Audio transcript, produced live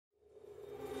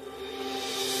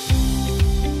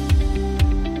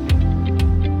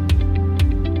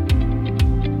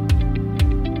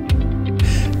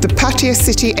Courtier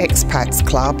City Expats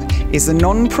Club is a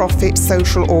non-profit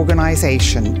social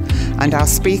organisation and our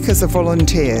speakers are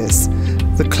volunteers.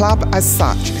 The club as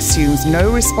such assumes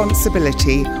no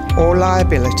responsibility or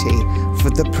liability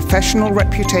for the professional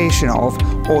reputation of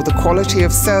or the quality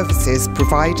of services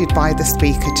provided by the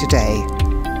speaker today.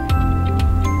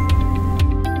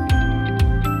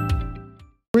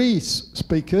 Three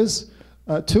speakers,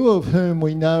 two of whom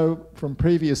we know from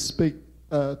previous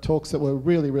talks that were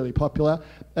really popular.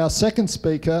 Our second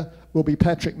speaker will be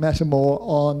Patrick Matamore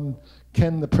on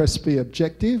Can the Press Be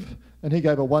Objective? And he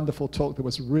gave a wonderful talk that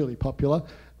was really popular.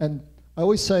 And I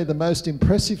always say the most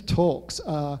impressive talks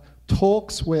are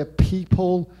talks where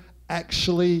people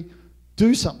actually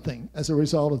do something as a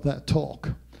result of that talk.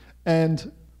 And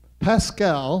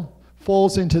Pascal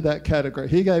falls into that category.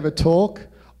 He gave a talk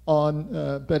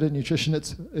on better nutrition,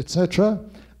 etc.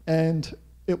 And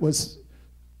it was,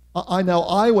 I know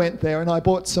I went there and I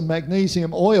bought some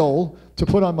magnesium oil to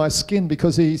put on my skin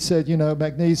because he said, you know,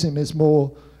 magnesium is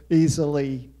more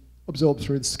easily absorbed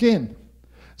through the skin.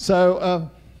 So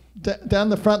down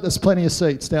the front, there's plenty of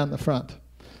seats down the front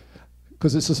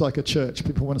because this is like a church.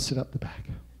 People want to sit up the back.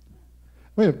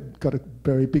 We've got a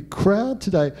very big crowd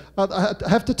today. I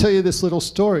have to tell you this little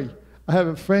story. I have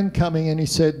a friend coming and he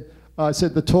said, I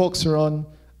said, the talks are on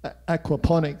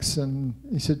aquaponics, and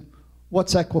he said,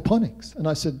 what's aquaponics? And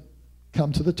I said,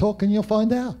 come to the talk and you'll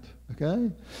find out,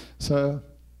 okay? So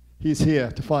he's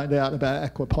here to find out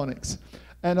about aquaponics.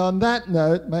 And on that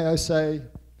note, may I say,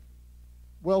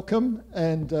 welcome,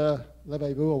 and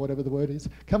levez-vous, or whatever the word is.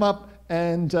 Come up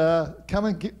and come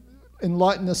and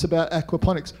enlighten us about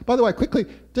aquaponics. By the way, quickly,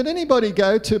 did anybody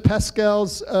go to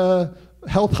Pascal's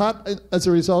health hut as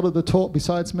a result of the talk,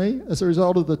 besides me, as a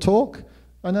result of the talk?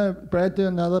 I know Brad did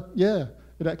another, yeah,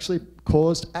 it actually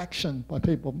caused action by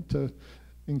people to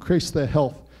increase their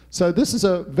health. So this is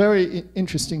a very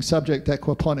interesting subject,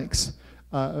 aquaponics,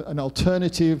 an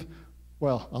alternative.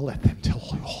 Well, I'll let them tell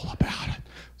you all about it.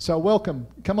 So welcome,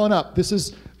 come on up. This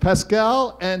is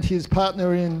Pascal and his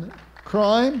partner in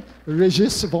crime,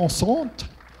 Régis Vincent.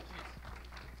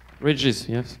 Régis,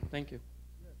 yes, thank you.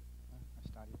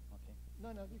 No,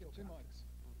 you got two mics.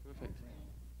 Perfect.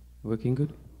 Working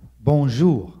good?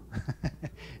 Bonjour.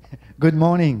 Good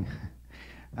morning.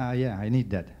 Yeah, I need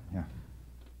that. Yeah.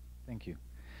 Thank you.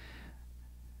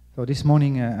 So this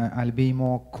morning I'll be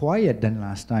more quiet than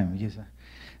last time. Yes.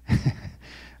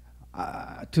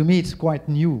 To me it's quite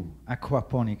new,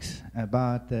 aquaponics.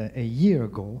 About a year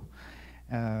ago,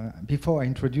 before I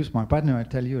introduce my partner, I'll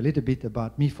tell you a little bit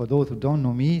about me for those who don't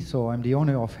know me. So I'm the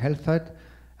owner of Health Hut,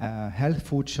 health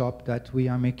food shop that we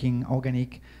are making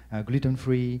organic,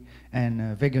 gluten-free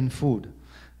and vegan food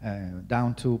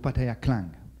down to Pattaya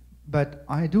Klang. But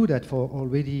I do that for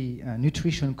already a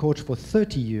nutrition coach for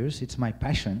 30 years. It's my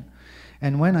passion.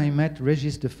 And when I met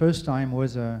Régis the first time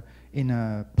was in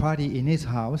a party in his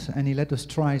house, and he let us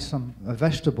try some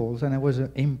vegetables, and I was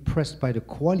impressed by the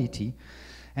quality.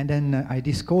 And then I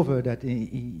discovered that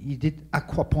he did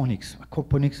aquaponics.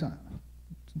 Aquaponics,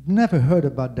 never heard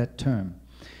about that term.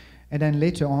 And then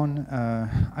later on,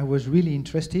 I was really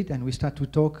interested, and we started to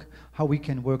talk how we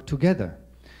can work together.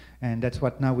 And that's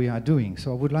what now we are doing.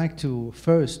 So I would like to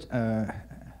first,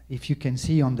 if you can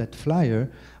see on that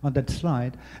flyer, on that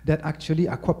slide, that actually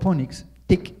aquaponics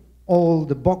tick all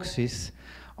the boxes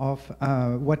of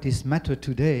what is matter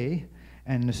today,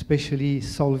 and especially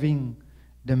solving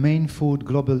the main food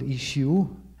global issue.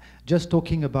 Just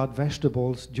talking about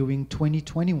vegetables, during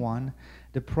 2021,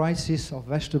 the prices of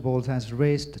vegetables has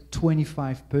raised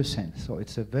 25%, so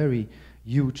it's a very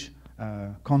huge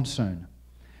concern.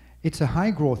 It's a high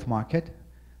growth market,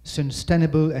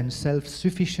 sustainable and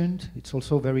self-sufficient. It's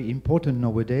also very important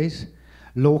nowadays.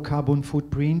 Low carbon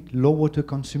footprint, low water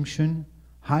consumption,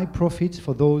 high profits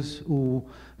for those who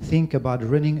think about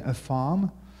running a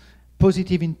farm,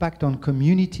 positive impact on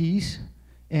communities,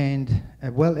 and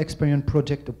a well-experienced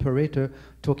project operator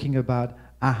talking about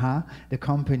AHA, the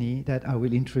company that I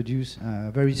will introduce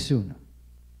very soon.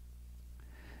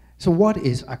 So what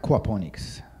is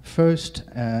aquaponics? First,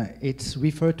 it's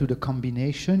referred to the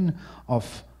combination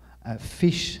of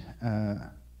fish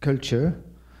culture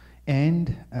and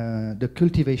the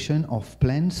cultivation of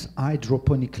plants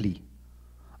hydroponically.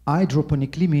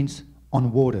 Hydroponically means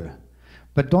on water,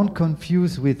 but don't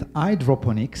confuse with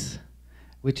hydroponics,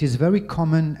 which is very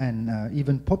common and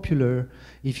even popular.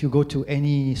 If you go to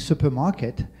any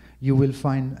supermarket, you will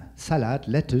find salad,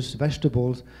 lettuce,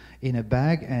 vegetables in a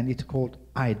bag, and it's called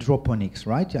hydroponics,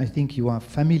 right? I think you are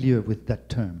familiar with that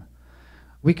term.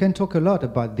 We can talk a lot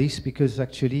about this because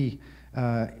actually,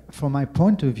 from my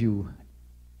point of view,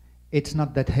 it's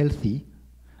not that healthy.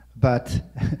 but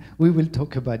we will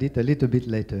talk about it a little bit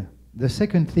later. The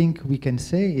second thing we can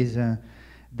say is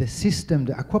the system,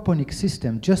 the aquaponic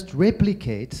system, just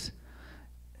replicates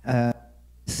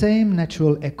same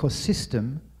natural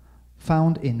ecosystem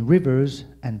found in rivers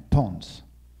and ponds.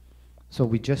 So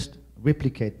we just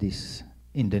replicate this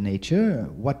in the nature.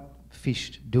 What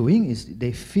fish doing is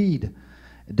they feed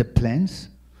the plants,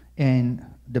 and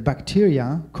the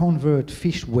bacteria convert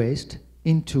fish waste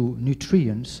into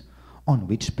nutrients on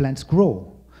which plants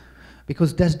grow.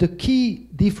 Because that's the key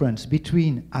difference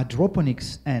between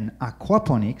hydroponics and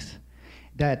aquaponics,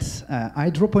 that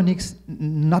hydroponics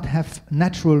not have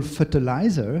natural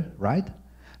fertilizer, right?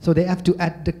 So they have to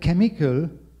add the chemical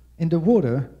in the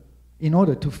water in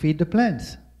order to feed the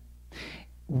plants.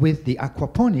 With the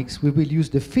aquaponics, we will use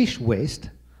the fish waste,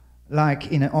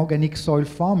 like in an organic soil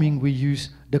farming, we use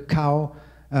the cow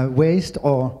waste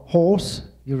or horse,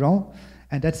 you know,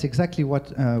 and that's exactly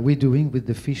what we're doing with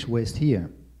the fish waste here.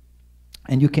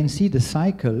 And you can see the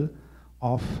cycle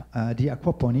of the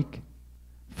aquaponic.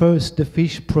 First, the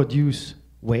fish produce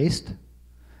waste,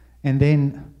 and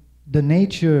then the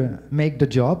nature make the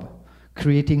job,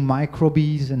 creating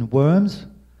microbes and worms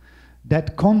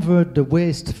that convert the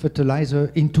waste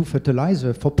fertilizer into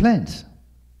fertilizer for plants.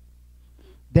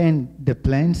 Then the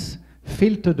plants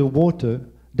filter the water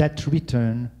that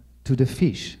return to the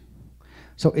fish.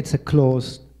 So it's a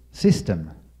closed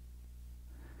system.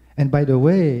 And by the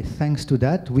way, thanks to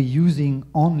that, we're using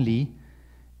only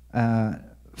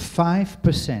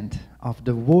 5% of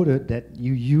the water that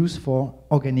you use for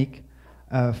organic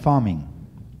farming.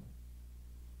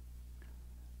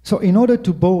 So in order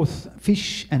to both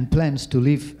fish and plants to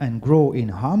live and grow in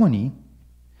harmony,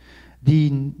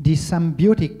 the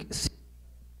symbiotic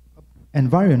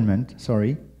environment,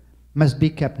 must be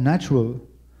kept natural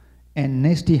and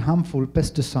nasty harmful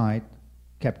pesticide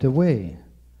kept away.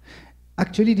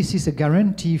 Actually, this is a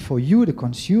guarantee for you, the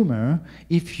consumer.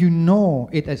 If you know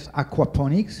it as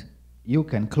aquaponics, you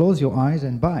can close your eyes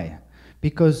and buy.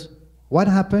 Because what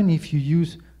happens if you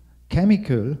use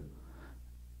chemical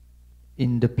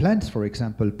in the plants, for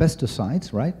example,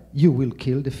 pesticides, right? You will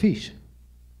kill the fish.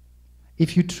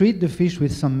 If you treat the fish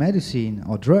with some medicine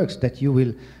or drugs, that you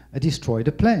will destroy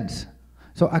the plants.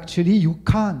 So actually, you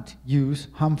can't use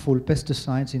harmful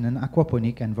pesticides in an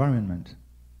aquaponic environment.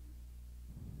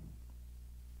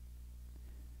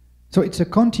 So it's a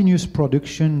continuous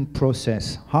production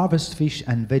process. Harvest fish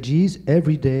and veggies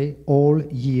every day, all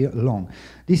year long.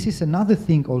 This is another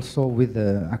thing also with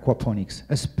aquaponics,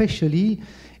 especially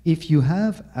if you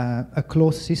have a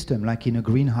closed system, like in a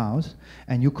greenhouse,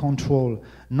 and you control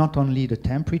not only the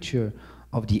temperature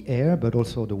of the air, but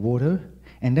also the water,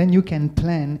 and then you can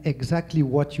plan exactly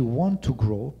what you want to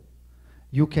grow.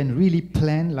 You can really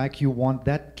plan like you want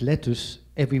that lettuce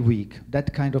every week,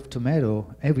 that kind of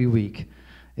tomato every week.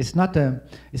 It's not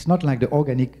like the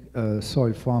organic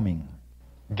soil farming.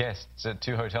 Guests at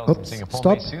 2 hotels in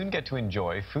Singapore may soon get to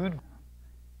enjoy food.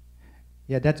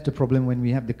 Yeah, that's the problem when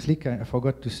we have the clicker. I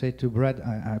forgot to say to Brad,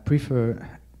 I prefer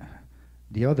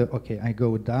the other. Okay, I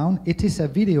go down. It is a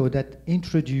video that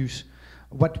introduces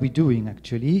what we're doing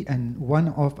actually, and one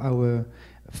of our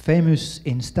famous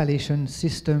installation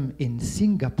system in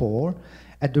Singapore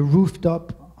at the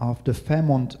rooftop of the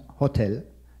Fairmont Hotel,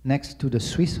 next to the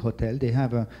Swiss hotel. They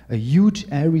have a huge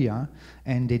area,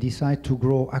 and they decide to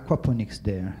grow aquaponics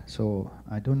there. So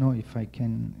I don't know if I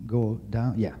can go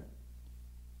down. Yeah.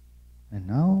 And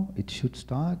now it should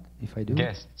start, if I do.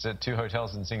 Guests at 2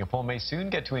 hotels in Singapore may soon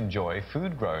get to enjoy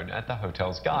food grown at the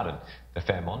hotel's garden. The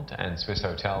Fairmont and Swiss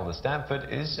hotel, the Stamford,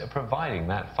 is providing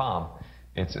that farm.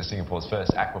 It's Singapore's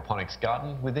first aquaponics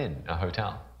garden within a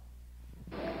hotel.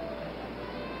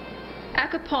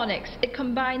 Aquaponics, it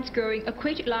combines growing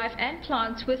aquatic life and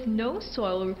plants with no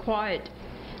soil required.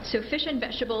 So fish and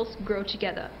vegetables grow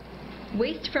together.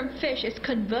 Waste from fish is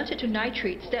converted to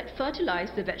nitrates that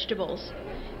fertilize the vegetables.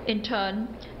 In turn,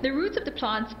 the roots of the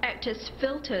plants act as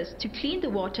filters to clean the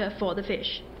water for the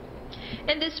fish.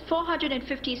 In this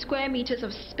 450 square meters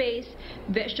of space,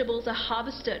 vegetables are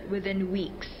harvested within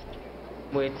weeks.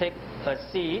 We take a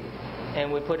seed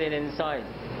and we put it inside,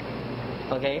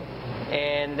 okay?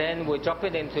 And then we drop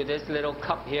it into this little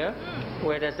cup here,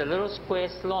 where there's a little square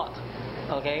slot,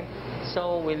 okay?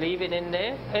 So we leave it in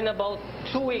there. In about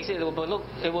 2 weeks, it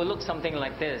will look something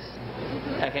like this,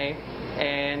 okay?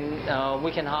 And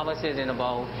we can harvest it in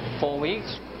about 4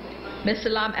 weeks. Mr.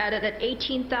 Lam added that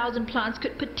 18,000 plants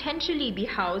could potentially be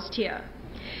housed here.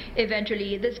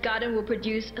 Eventually, this garden will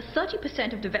produce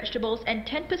 30% of the vegetables and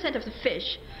 10% of the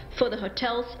fish for the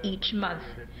hotels each month.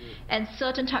 And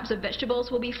certain types of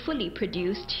vegetables will be fully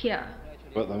produced here.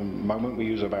 At the moment we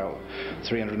use about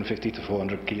 350 to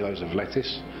 400 kilos of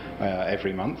lettuce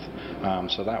every month,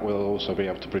 so that will also be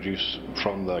able to produce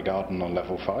from the garden on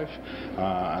level 5,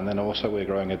 and then also we're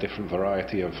growing a different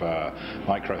variety of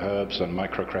micro herbs and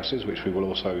micro cresses which we will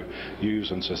also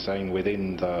use and sustain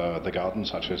within the garden,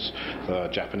 such as the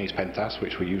Japanese pentas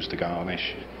which we use to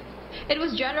garnish. It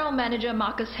was General Manager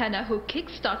Marcus Henner who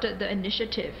kick-started the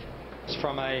initiative.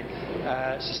 From a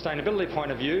sustainability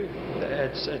point of view,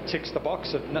 it ticks the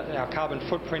box. Our carbon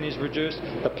footprint is reduced,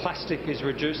 the plastic is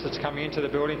reduced that's coming into the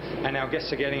building, and our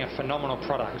guests are getting a phenomenal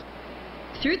product.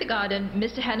 Through the garden,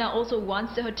 Mr. Henner also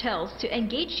wants the hotels to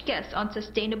engage guests on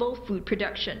sustainable food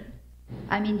production.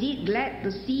 I'm indeed glad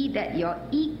to see that your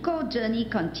eco journey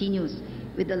continues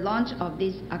with the launch of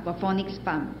this aquaponics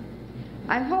farm.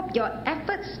 I hope your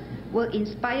efforts will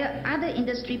inspire other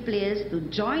industry players to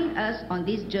join us on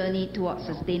this journey towards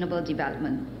sustainable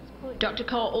development. Dr.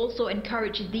 Kaur also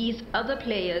encouraged these other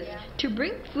players to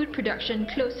bring food production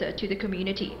closer to the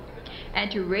community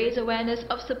and to raise awareness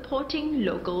of supporting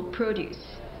local produce.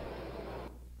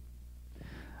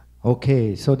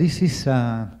 Okay, so this is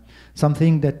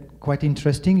something that quite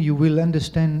interesting. You will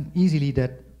understand easily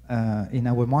that in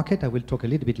our market, I will talk a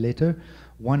little bit later,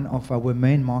 one of our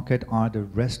main market are the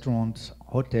restaurants,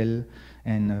 hotel,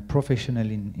 and professional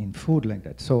in food like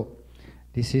that. So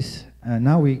this is,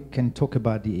 now we can talk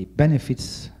about the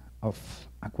benefits of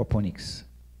aquaponics.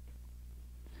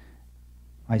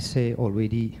 I say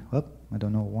already, I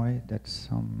don't know why, that's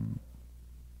some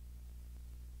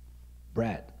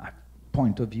Brad,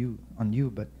 point of view on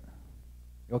you, but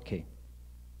okay,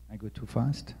 I go too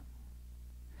fast.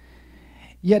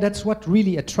 Yeah, that's what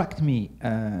really attracted me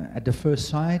at the first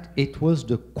sight. It was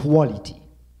the quality.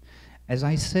 As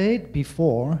I said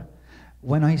before,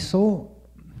 when I saw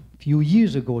a few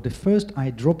years ago the first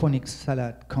hydroponics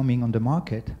salad coming on the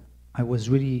market, I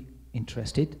was really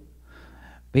interested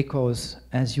because,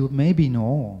 as you maybe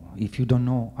know, if you don't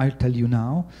know, I'll tell you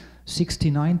now,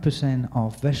 69%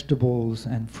 of vegetables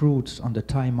and fruits on the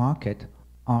Thai market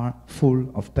are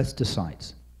full of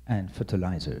pesticides and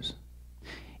fertilizers.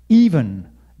 Even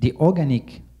the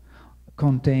organic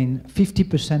contain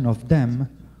 50% of them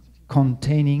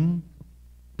containing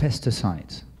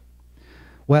pesticides.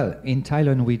 Well, in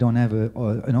Thailand we don't have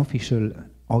an official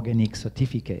organic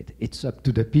certificate. It's up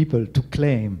to the people to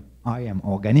claim I am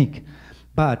organic.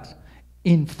 But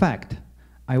in fact,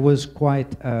 I was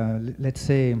quite, let's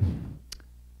say,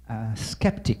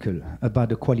 skeptical about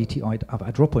the quality of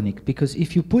hydroponic, because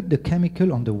if you put the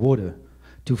chemical on the water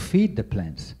to feed the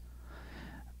plants,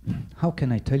 how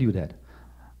can I tell you that?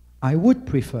 I would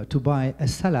prefer to buy a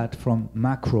salad from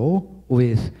macro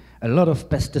with a lot of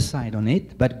pesticide on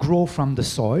it, but grow from the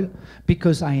soil,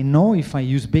 because I know if I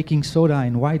use baking soda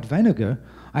and white vinegar,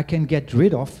 I can get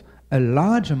rid of a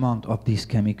large amount of these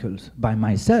chemicals by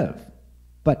myself.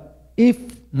 But if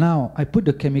now I put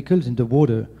the chemicals in the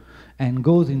water and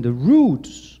goes in the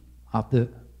roots of the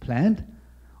plant,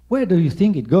 where do you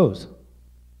think it goes?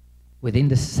 Within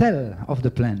the cell of the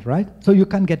plant, right? So you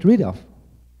can't get rid of.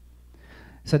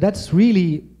 So that's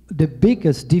really the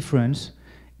biggest difference.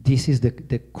 This is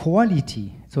the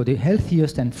quality, so the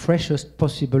healthiest and freshest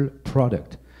possible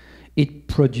product. It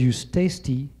produces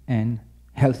tasty and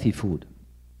healthy food.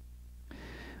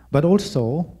 But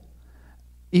also,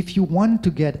 if you want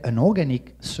to get an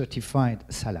organic certified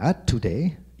salad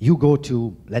today, you go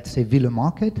to, let's say, Villa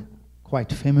Market,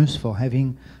 quite famous for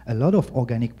having a lot of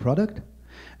organic product,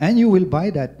 and you will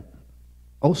buy that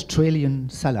Australian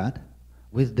salad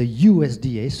with the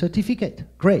USDA certificate.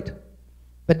 Great.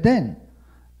 But then,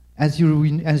 as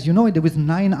you know, there was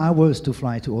 9 hours to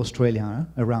fly to Australia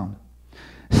around.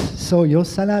 So your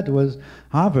salad was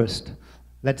harvested,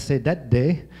 let's say that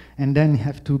day, and then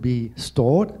have to be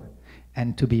stored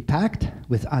and to be packed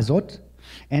with azote,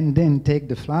 and then take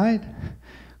the flight,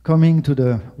 coming to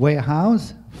the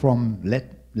warehouse from,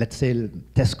 let's say,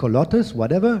 Tesco Lotus,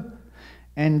 whatever,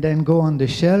 and then go on the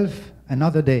shelf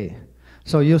another day.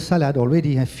 So your salad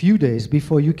already a few days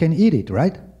before you can eat it,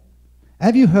 right?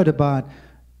 Have you heard about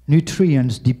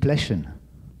nutrients depletion?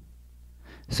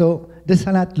 So the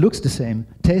salad looks the same,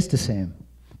 tastes the same,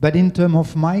 but in terms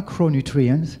of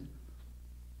micronutrients,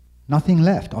 nothing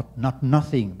left, or not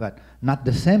nothing, but not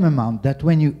the same amount that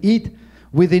when you eat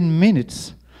within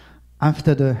minutes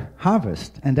after the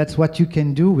harvest. And that's what you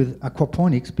can do with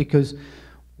aquaponics, because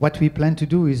what we plan to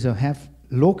do is have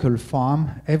local farm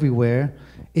everywhere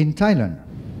in Thailand.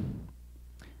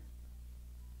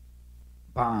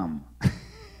 Bam!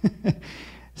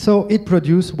 So it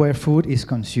produces where food is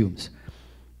consumed.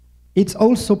 It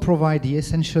also provides the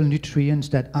essential nutrients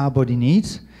that our body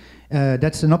needs.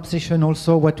 That's an obsession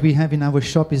also. What we have in our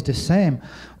shop is the same.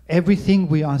 Everything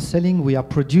we are selling, we are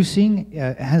producing,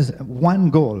 has one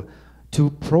goal: to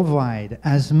provide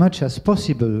as much as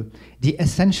possible the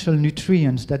essential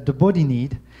nutrients that the body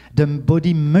needs, the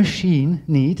body machine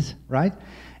needs, right?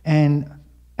 And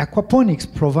aquaponics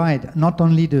provide not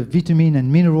only the vitamin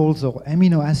and minerals or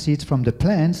amino acids from the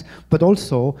plants, but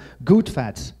also good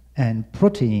fats and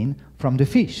protein from the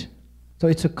fish. So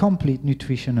it's a complete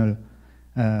nutritional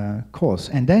course.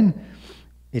 And then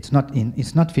it's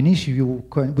not finished.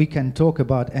 We can talk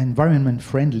about environment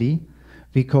friendly,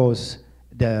 because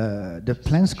the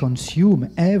plants consume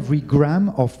every gram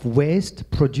of waste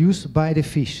produced by the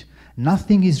fish.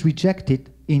 Nothing is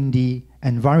rejected in the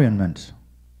environment.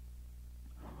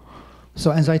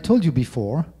 So as I told you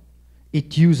before,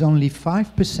 it uses only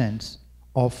 5%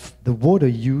 of the water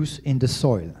use in the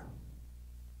soil.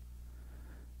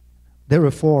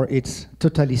 Therefore, it's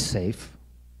totally safe.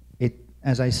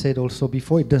 As I said also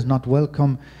before, it does not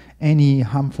welcome any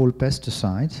harmful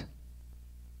pesticides.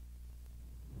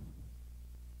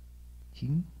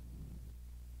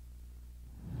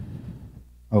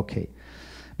 Okay.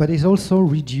 But it also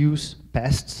reduces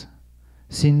pests.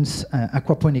 Since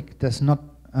aquaponics does not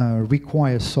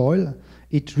require soil,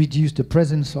 it reduces the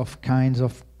presence of kinds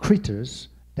of critters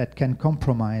that can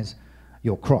compromise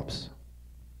your crops.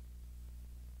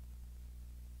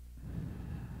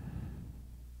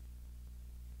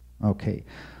 Okay,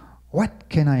 what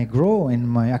can I grow in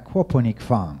my aquaponic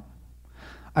farm?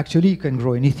 Actually, you can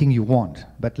grow anything you want,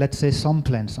 but let's say some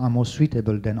plants are more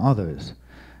suitable than others.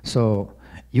 So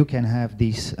you can have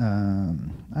this,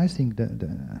 I think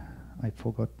I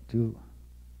forgot to,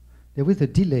 there was a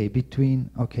delay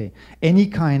between, okay, any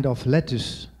kind of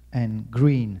lettuce and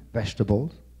green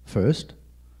vegetables first,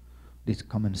 this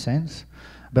common sense,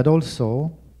 but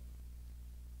also,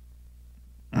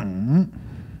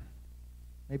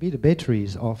 maybe the battery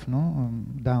is off, no?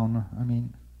 Down, I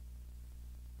mean.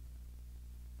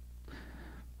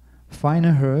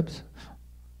 Finer herbs.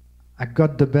 I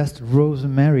got the best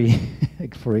rosemary,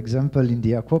 for example, in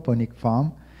the aquaponic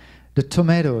farm. The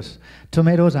tomatoes.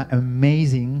 Tomatoes are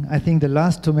amazing. I think the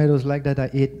last tomatoes like that I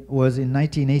ate was in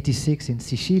 1986 in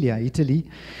Sicilia, Italy.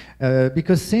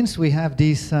 Because since we have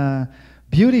these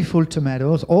beautiful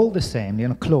tomatoes, all the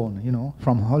same, clone,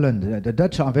 from Holland. The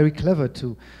Dutch are very clever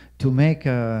to make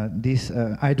this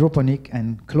hydroponic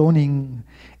and cloning.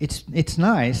 It's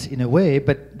nice in a way,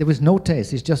 but there was no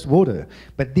taste. It's just water.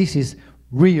 But this is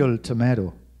real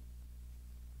tomato.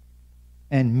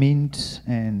 And mint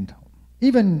and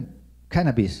even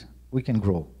cannabis we can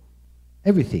grow.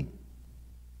 Everything.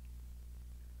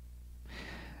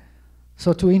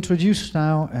 So to introduce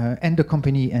now and the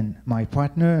company and my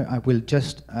partner, I will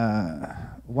just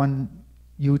want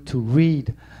you to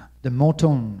read the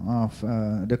motto of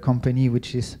the company,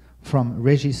 which is from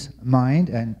Regis' mind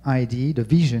and ID, the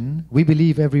vision. We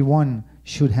believe everyone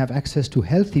should have access to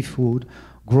healthy food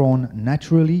grown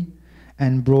naturally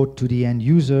and brought to the end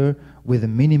user with a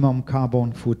minimum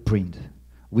carbon footprint.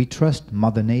 We trust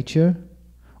Mother Nature.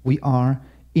 We are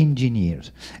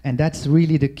engineers. And that's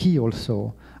really the key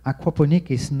also. Aquaponic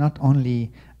is not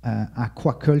only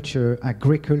aquaculture,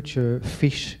 agriculture,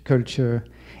 fish culture.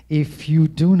 If you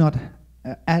do not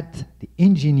add the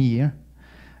engineering,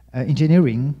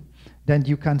 then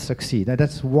you can't succeed. And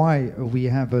that's why we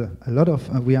have a lot of,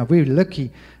 we are very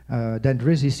lucky that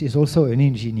Regis is also an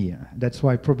engineer. That's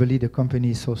why probably the company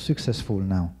is so successful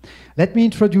now. Let me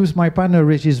introduce my partner,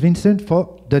 Regis Vincent,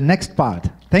 for the next part.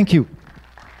 Thank you.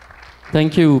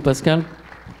 Thank you, Pascal.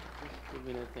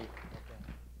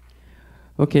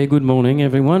 Okay, good morning,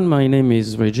 everyone. My name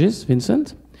is Regis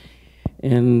Vincent.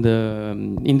 And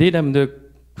indeed, I'm the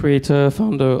creator,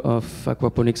 founder of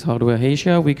Aquaponics Hardware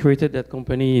Asia. We created that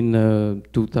company in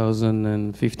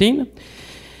 2015.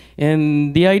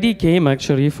 And the idea came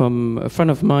actually from a friend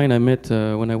of mine I met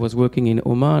when I was working in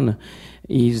Oman.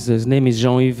 His name is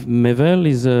Jean-Yves Mevel.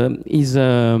 He's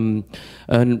a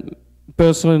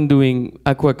person doing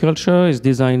aquaculture, is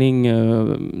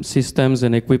designing systems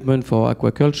and equipment for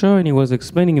aquaculture, and he was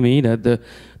explaining to me that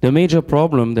the major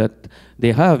problem that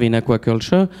they have in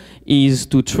aquaculture is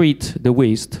to treat the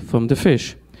waste from the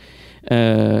fish.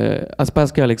 As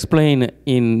Pascal explained,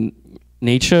 in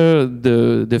nature,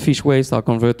 the fish waste are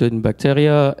converted in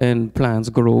bacteria and plants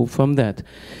grow from that.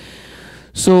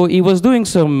 So he was doing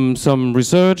some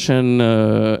research and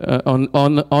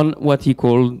on what he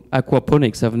called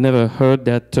aquaponics. I've never heard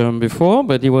that term before,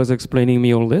 but he was explaining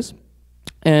me all this.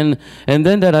 And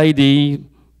then that idea,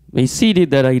 he seeded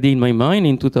that idea in my mind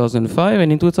in 2005,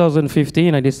 and in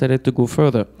 2015 I decided to go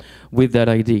further with that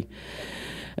idea.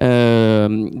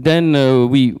 Then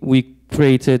we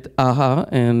created AHA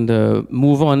and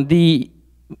move on. The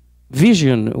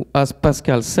vision, as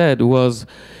Pascal said, was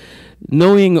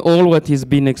knowing all what he's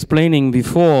been explaining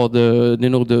before.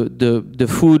 The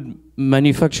food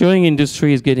manufacturing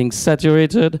industry is getting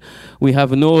saturated. We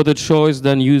have no other choice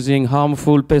than using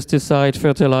harmful pesticide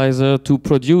fertilizer to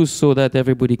produce so that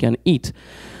everybody can eat.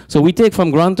 So we take for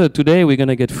granted today we're going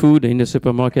to get food in the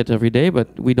supermarket every day,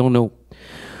 but we don't know.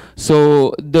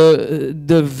 So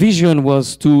the vision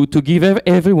was to give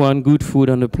everyone good food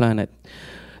on the planet.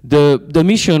 The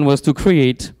mission was to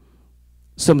create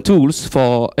some tools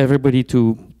for everybody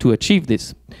to achieve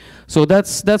this. So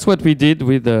that's what we did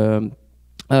with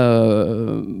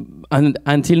and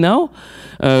until now.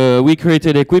 We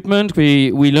created equipment,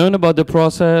 we learned about the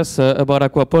process, about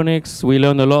aquaponics, we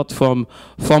learned a lot from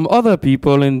other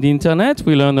people in the internet,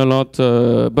 we learned a lot,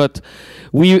 but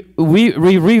we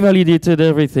revalidated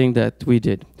everything that we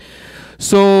did.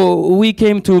 So we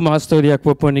came to master the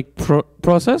aquaponic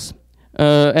process,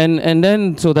 and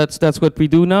then, so that's what we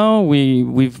do now.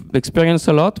 We've experienced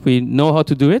a lot, we know how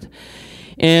to do it.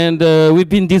 And we've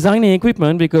been designing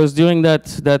equipment because during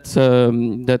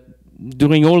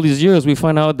during all these years, we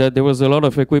found out that there was a lot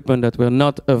of equipment that were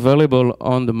not available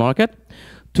on the market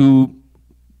to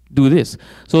do this.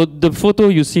 So the photo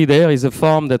you see there is a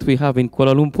farm that we have in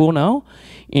Kuala Lumpur now,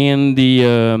 and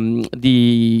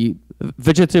the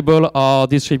vegetables are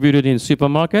distributed in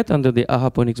supermarket under the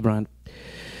Aquaponics brand.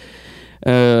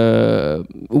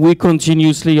 We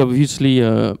continuously, obviously,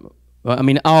 I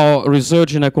mean, our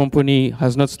research in a company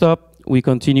has not stopped. We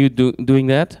continue doing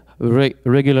that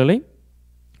regularly.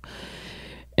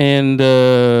 And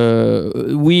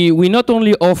we not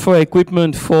only offer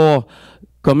equipment for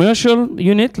commercial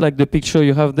unit, like the picture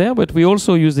you have there, but we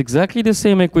also use exactly the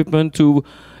same equipment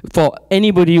for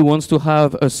anybody who wants to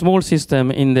have a small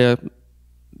system in their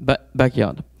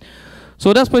backyard.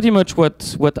 So that's pretty much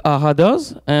what AHA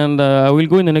does, and I will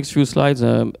go in the next few slides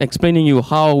explaining you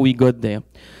how we got there.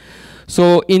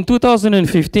 So in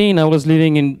 2015, I was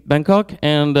living in Bangkok,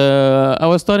 and I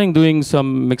was starting doing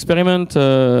some experiment,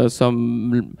 first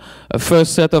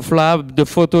set of lab. The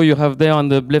photo you have there on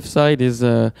the left side is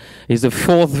the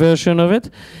fourth version of it,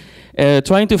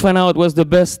 trying to find out what's the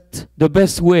best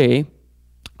way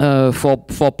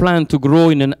for plant to grow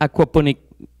in an aquaponic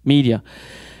media.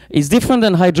 It's different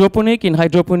than hydroponic. In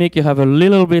hydroponic, you have a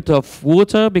little bit of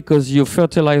water because you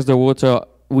fertilize the water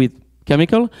with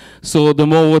chemical. So the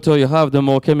more water you have, the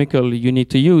more chemical you need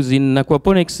to use. In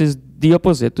aquaponics, is the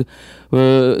opposite.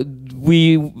 The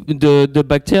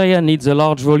bacteria needs a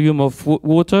large volume of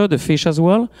water, the fish as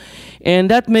well, and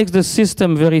that makes the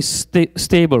system very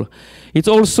stable. It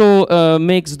also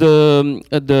makes the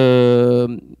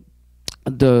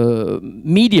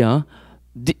media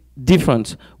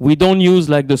different. We don't use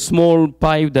like the small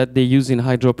pipe that they use in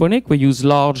hydroponic. We use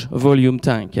large volume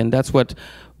tank, and that's what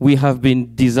we have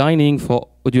been designing for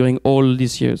during all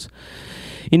these years.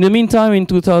 In the meantime, in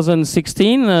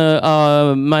 2016,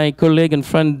 my colleague and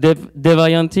friend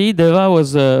Devayanti,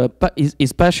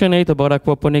 is passionate about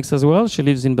aquaponics as well. She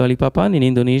lives in Balikpapan in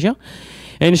Indonesia.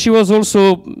 And she was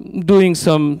also doing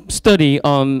some study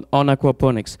on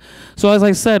aquaponics. So as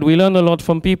I said, we learned a lot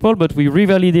from people, but we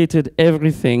revalidated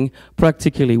everything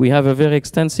practically. We have a very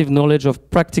extensive knowledge of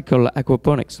practical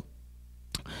aquaponics.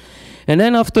 And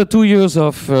then after 2 years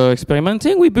of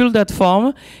experimenting, we built that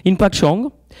farm in Pak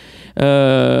Chong,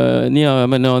 on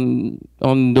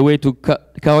the way to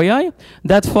Khao Yai.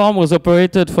 That farm was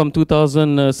operated from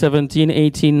 2017,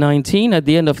 18, 19. At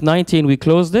the end of 19, we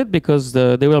closed it because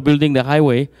they were building the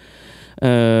highway,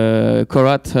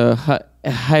 Korat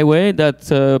highway,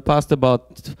 that passed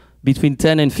about between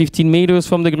 10 and 15 meters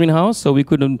from the greenhouse, so we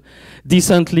couldn't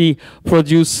decently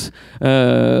produce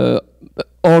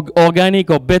organic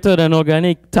or better than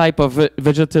organic type of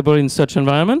vegetable in such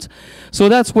environment. So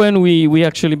that's when we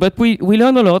actually, but we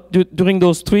learned a lot during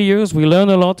those 3 years. We learned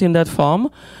a lot in that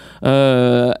farm.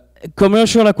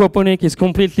 Commercial aquaponics is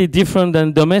completely different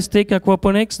than domestic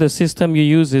aquaponics. The system you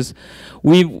use is,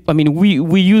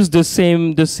 we use the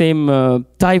same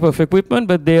type of equipment,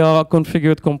 but they are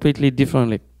configured completely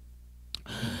differently.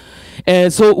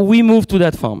 So we moved to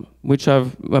that farm, which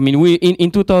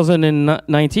in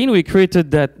 2019 we created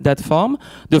that farm.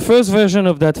 The first version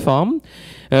of that farm,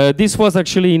 this was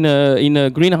actually in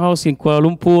a greenhouse in Kuala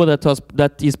Lumpur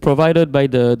that is provided by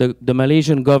the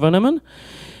Malaysian government.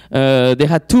 They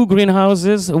had 2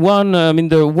 greenhouses. One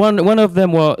of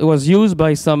them was used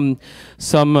by some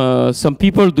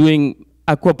people doing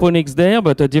aquaponics there,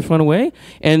 but a different way.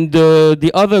 And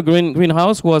the other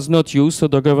greenhouse was not used, so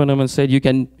the government said, you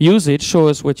can use it, show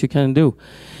us what you can do.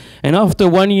 And after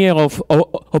 1 year of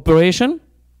operation,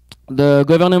 the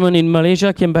government in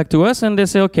Malaysia came back to us and they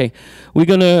say, okay, we're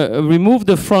going to remove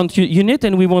the front unit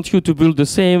and we want you to build the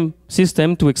same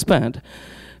system to expand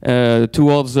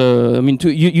towards,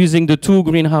 using the 2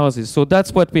 greenhouses. So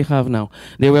that's what we have now.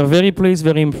 They were very pleased,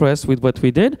 very impressed with what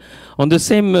we did. On the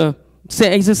same,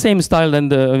 it's the same style than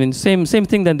the, same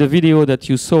thing than the video that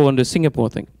you saw on the Singapore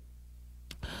thing.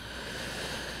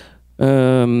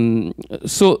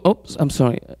 Oops, I'm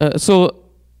sorry.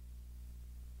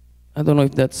 I don't know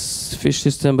if that's fish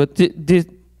system, but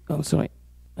I'm sorry.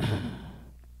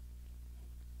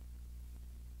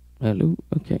 Hello.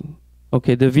 Okay.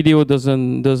 Okay. The video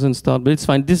doesn't start, but it's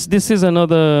fine. This is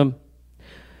another.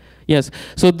 Yes.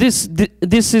 So this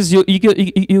is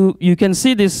you can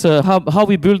see this how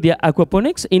we build the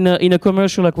aquaponics in a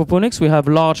commercial aquaponics. We have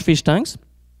large fish tanks.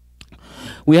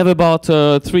 We have about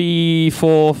 3,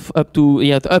 4, up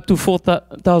to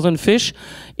 4,000 fish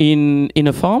in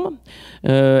a farm,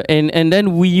 and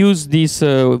then we use these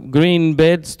green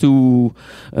beds to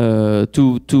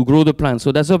grow the plants.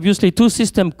 So that's obviously 2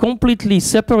 systems completely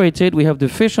separated. We have the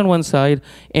fish on one side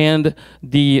and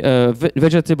the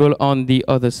vegetable on the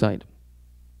other side.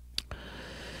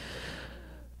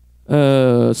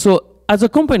 So as a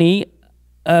company,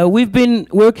 we've been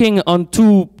working on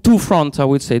two fronts, I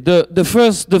would say. The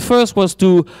first was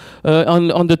to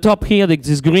on the top here,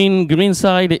 this green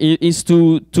side is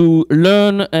to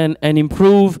learn and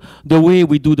improve the way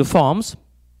we do the farms.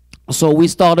 So we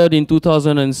started in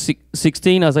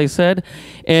 2016, as I said,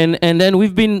 and then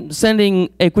we've been sending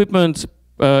equipment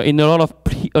in a lot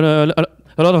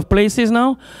of places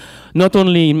now. Not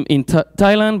only in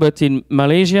Thailand, but in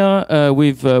Malaysia.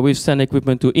 We've sent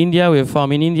equipment to India. We have a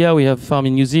farm in India. We have a farm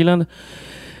in New Zealand.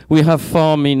 We have a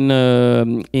farm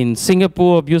in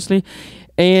Singapore, obviously.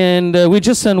 And we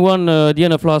just sent one at the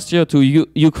end of last year to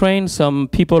Ukraine. Some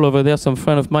people over there, some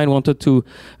friend of mine, wanted to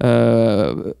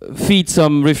feed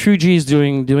some refugees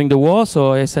during the war,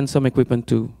 so I sent some equipment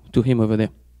to him over there.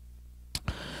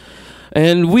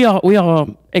 And we are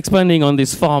expanding on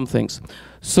these farm things.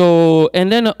 So,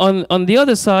 and then on the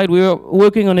other side, we were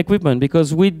working on equipment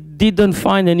because we didn't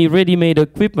find any ready-made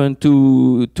equipment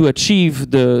to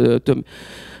achieve to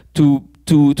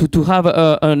have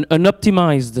an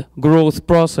optimized growth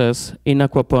process in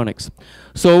aquaponics.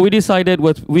 So we decided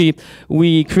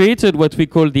we created what we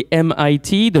call the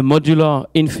MIT, the Modular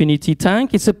Infinity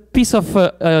Tank. It's a piece of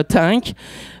tank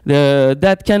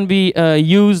that can be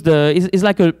used. It's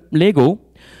like a Lego.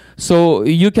 So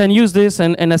you can use this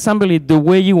and assemble it the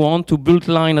way you want to build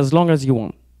line as long as you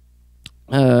want.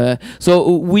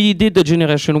 So we did the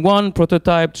generation 1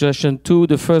 prototype, generation 2,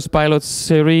 the first pilot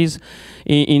series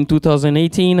in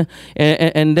 2018,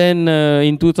 and then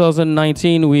in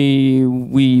 2019 we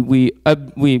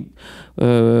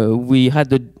had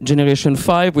the generation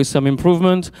 5 with some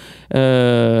improvement.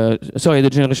 Sorry, the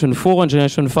generation 4 and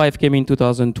generation 5 came in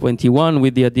 2021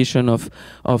 with the addition of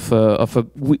a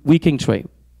wicking tray.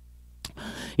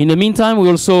 In the meantime, we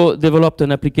also developed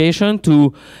an application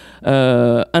to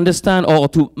understand or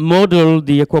to model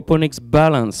the aquaponics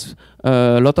balance.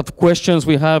 A lot of questions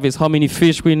we have is how many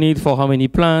fish we need for how many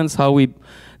plants, how we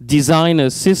design a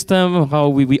system, how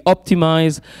we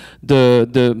optimize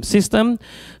the system.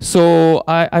 So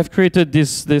I've created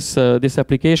this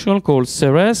application called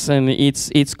Ceres, and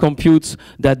it computes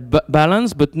that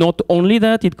balance, but not only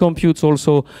that, it computes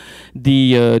also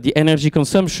the energy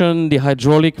consumption, the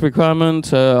hydraulic requirement,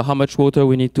 how much water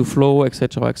we need to flow,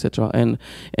 etc., and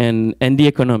the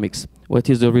economics. What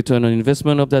is the return on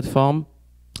investment of that farm,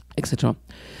 etc.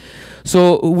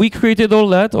 So we created all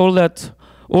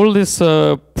these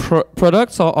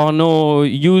products are now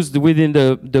used within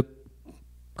the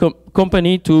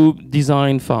company to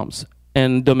design farms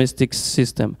and domestic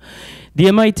system. The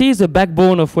MIT is the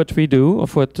backbone of what we do,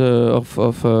 of what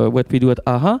we do at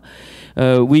AHA.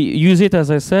 We use it, as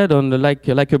I said, on like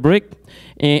a brick,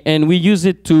 and we use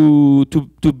it to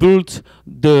build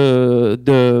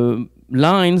the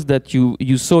lines that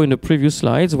you saw in the previous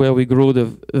slides, where we grow the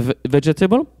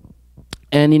vegetable.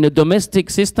 And in a domestic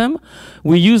system,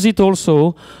 we use it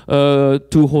also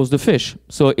to host the fish.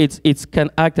 So it can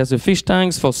act as a fish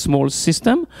tanks for small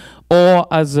system, or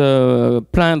as a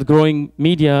plant growing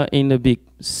media in a big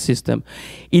system.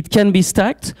 It can be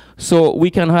stacked, so we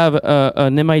can have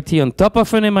an MIT on top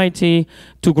of an MIT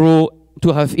to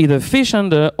have either fish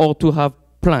under, or to have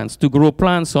plants, to grow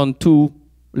plants on 2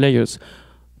 layers.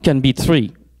 Can be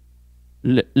 3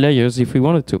 layers if we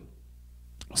wanted to.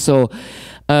 So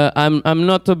I'm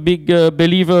not a big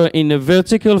believer in a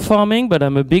vertical farming, but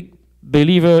I'm a big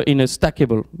believer in a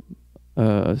stackable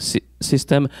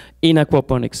system in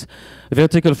aquaponics.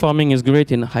 Vertical farming is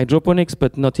great in hydroponics,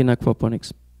 but not in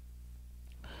aquaponics.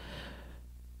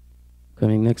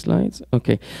 Upcoming next slides.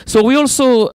 Okay. So we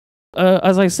also,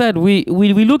 as I said, we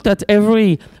looked at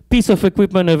every piece of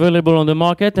equipment available on the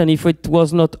market, and if it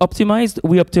was not optimized,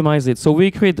 we optimized it. So we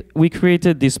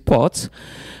created this pot.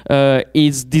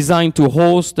 It's designed to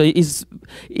host, is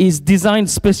designed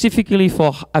specifically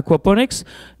for aquaponics.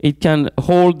 It can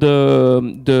hold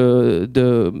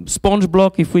the sponge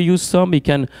block if we use some. It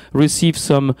can receive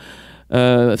some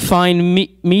fine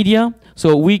media.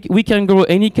 So we can grow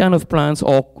any kind of plants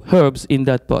or herbs in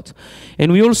that pot.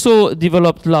 And we also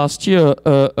developed last year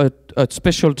a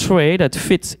special tray that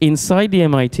fits inside the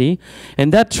MIT.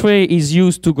 And that tray is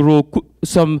used to grow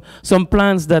some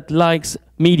plants that likes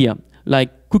media,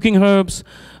 like cooking herbs.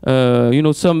 You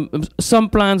know, some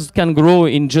plants can grow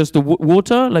in just the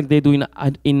water, like they do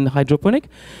in hydroponic.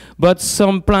 But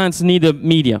some plants need a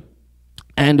media.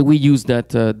 And we use that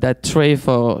tray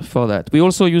for that. We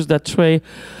also use that tray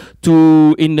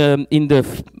to in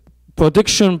the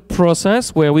production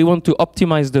process where we want to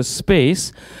optimize the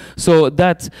space, so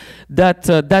that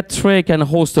tray can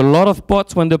host a lot of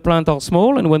pots when the plants are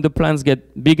small, and when the plants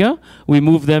get bigger, we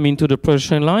move them into the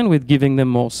production line with giving them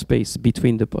more space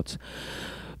between the pots.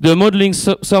 The modeling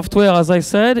software, as I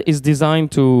said, is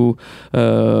designed to,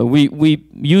 we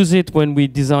use it when we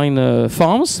design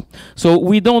farms. So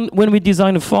when we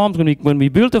design a farm, when we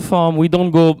build a farm, we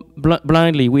don't go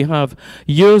blindly. We have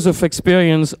years of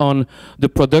experience on the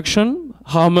production,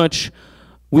 how much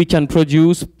we can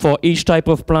produce for each type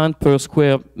of plant per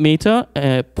square meter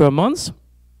per month.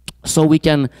 So we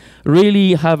can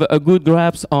really have a good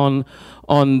grasp on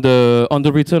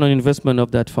the return on investment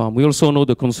of that farm. We also know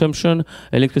the consumption,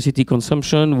 electricity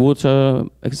consumption, water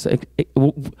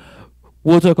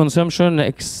consumption,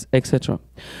 etc.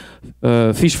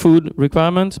 Fish food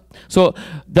requirement. So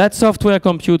that software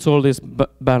computes all this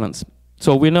balance.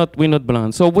 So we're not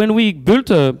blind. So when we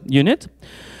built a unit,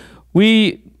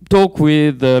 we talk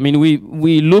with,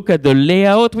 we look at the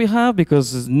layout we have,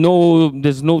 because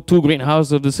there's no two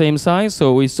greenhouses of the same size,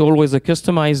 so it's always a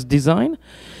customized design.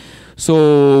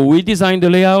 So we designed the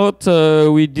layout,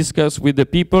 we discussed with the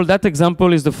people. That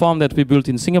example is the farm that we built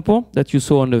in Singapore that you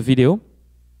saw on the video.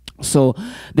 So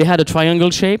they had a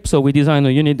triangle shape, so we designed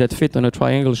a unit that fit on a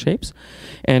triangle shapes,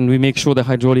 and we make sure the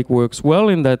hydraulic works well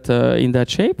in that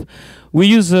shape. We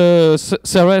use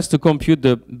Ceres to compute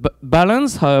the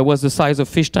balance, what's the size of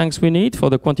fish tanks we need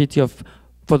for the quantity of,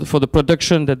 for the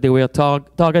production that they were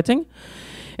targeting.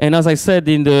 And as I said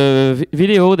in the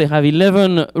video, they have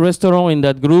 11 restaurants in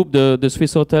that group, the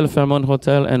Swiss Hotel, Fairmont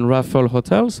Hotel, and Raffle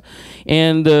Hotels.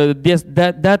 And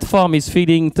that farm is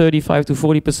feeding 35 to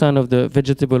 40% of the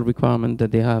vegetable requirement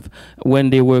that they have when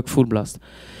they work full blast.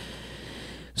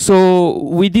 So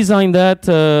we designed that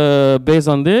based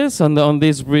on this, on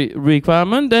this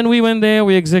requirement. Then we went there,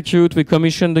 we execute, we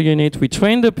commission the unit, we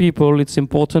train the people. It's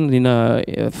important in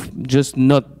just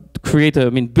not create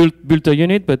build a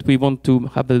unit, but we want to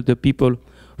have the people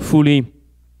fully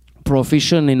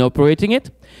proficient in operating it.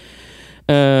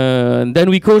 Then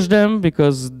we coach them,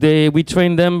 because we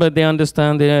train them, but they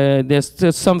understand there's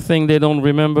still something they don't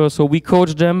remember. So we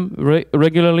coach them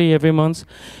regularly every month,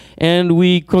 and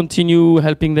we continue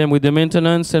helping them with the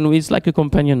maintenance. And it's like a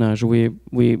companionage. We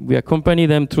accompany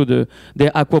them through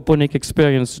their aquaponic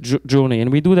experience journey,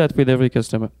 and we do that with every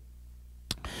customer.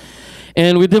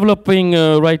 And we're developing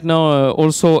right now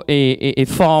also a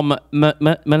farm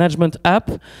management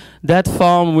app. That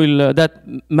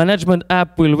management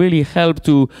app will really help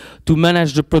to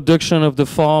manage the production of the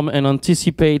farm and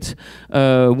anticipate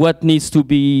what needs to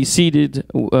be seeded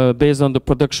based on the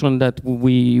production that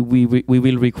we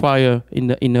will require in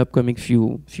the upcoming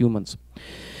few months.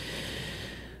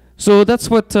 So that's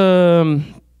what.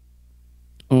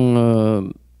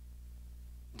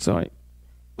 Sorry.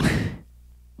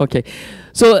 Okay,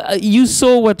 so you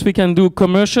saw what we can do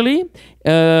commercially.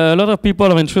 A lot of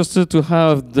people are interested to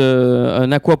have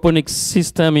an aquaponics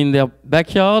system in their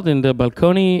backyard, in their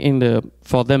balcony,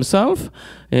 for themselves.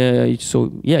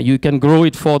 So yeah, you can grow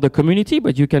it for the community,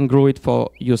 but you can grow it for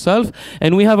yourself.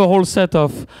 And we have a whole set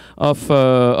of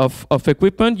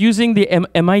equipment using the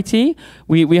MIT.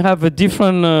 We have a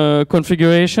different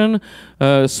configuration,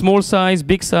 small size,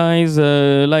 big size,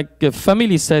 like a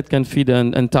family set can feed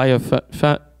an entire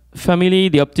family.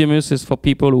 The Optimus is for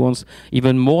people who want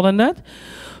even more than that.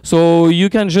 So you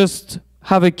can just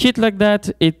have a kit like that.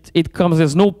 It comes,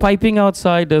 there's no piping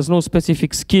outside, there's no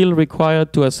specific skill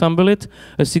required to assemble it.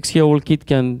 A 6-year-old kid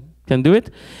can do it.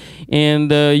 And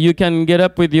you can get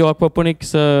up with your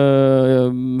aquaponics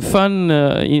fun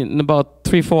in about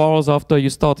 3-4 hours after you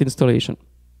start installation.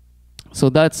 So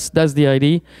that's the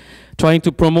idea, trying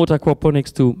to promote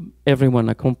aquaponics to everyone,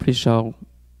 accomplish our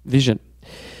vision.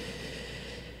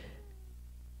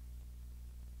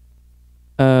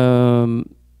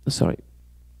 sorry.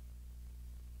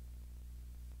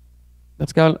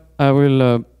 Pascal, I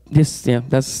will,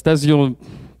 that's your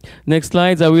next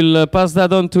slides. I will pass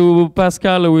that on to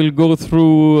Pascal, who will go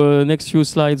through next few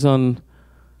slides on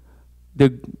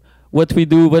what we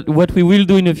do, what we will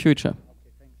do in the future.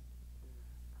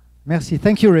 Merci,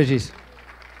 thank you, Régis.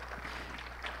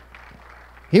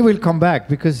 He will come back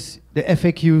because the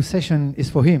FAQ session is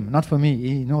for him, not for me.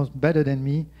 He knows better than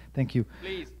me. Thank you.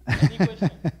 Please, any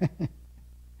questions?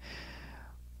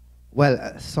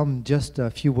 Well, just a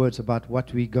few words about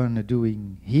what we're gonna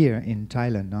doing here in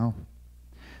Thailand now.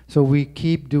 So we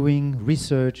keep doing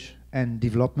research and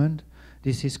development.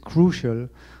 This is crucial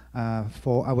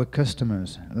for our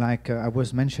customers. Like I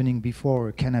was mentioning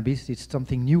before, cannabis, it's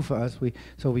something new for us.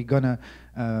 So we're gonna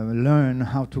learn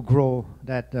how to grow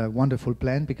that wonderful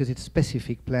plant because it's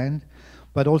specific plant.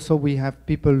 But also we have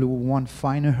people who want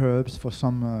finer herbs for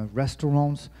some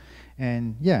restaurants.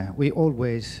 And yeah, we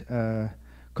always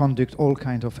conduct all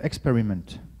kinds of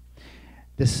experiment.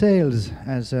 The sales,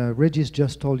 as Régis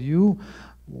just told you,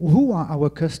 who are our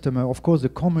customer? Of course, the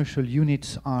commercial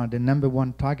units are the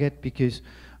 #1 target because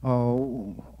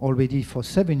already for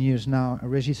 7 years now,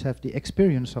 Régis have the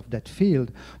experience of that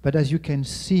field. But as you can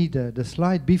see the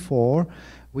slide before,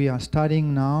 we are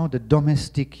starting now the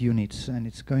domestic units, and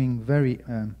it's going very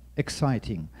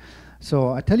exciting.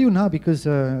 So I tell you now because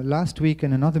last week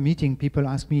in another meeting, people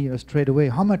asked me straight away,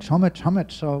 how much?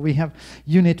 So we have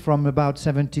unit from about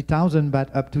 70,000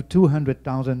 baht up to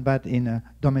 200,000 baht in a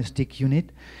domestic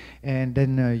unit. And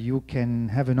then you can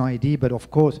have an idea. But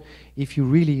of course, if you're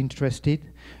really interested,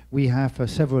 we have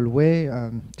several ways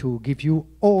to give you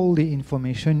all the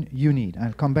information you need.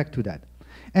 I'll come back to that.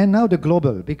 And now the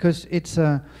global, because it's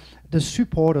the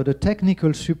support or the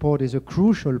technical support is a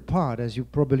crucial part, as you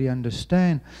probably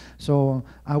understand. So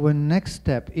our next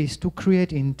step is to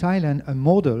create in Thailand a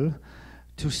model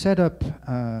to set up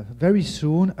very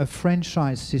soon a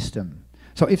franchise system.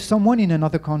 So if someone in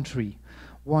another country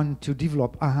wants to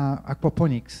develop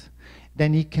aquaponics,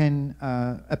 then he can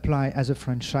apply as a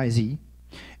franchisee.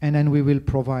 And then we will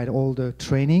provide all the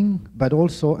training, but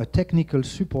also a technical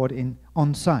support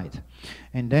on site.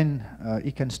 And then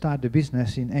he can start the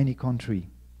business in any country.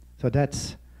 So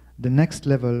that's the next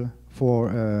level for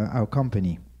our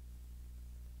company.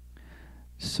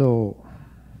 So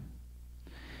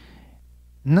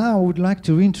now I would like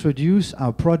to introduce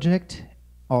our project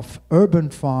of urban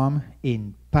farm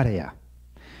in Pattaya.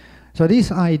 So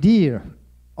this idea,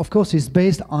 of course, is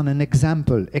based on an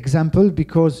example. Example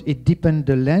because it depends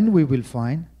the land we will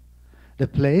find, the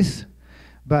place.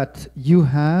 But you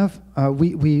have,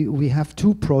 we have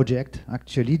 2 projects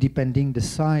actually, depending the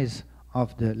size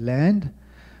of the land,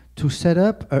 to set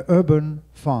up an urban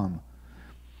farm.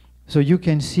 So you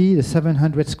can see the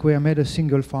 700 square meter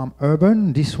single farm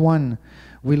urban. This one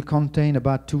will contain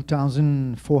about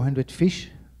 2,400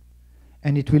 fish,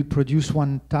 and it will produce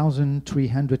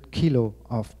 1,300 kilo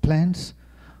of plants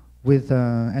with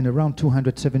and around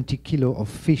 270 kilo of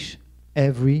fish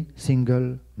every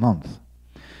single month.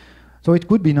 So it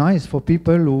could be nice for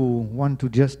people who want to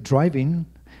just drive in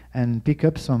and pick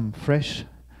up some fresh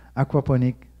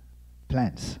aquaponic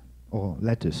plants or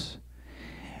lettuce.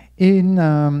 In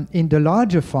the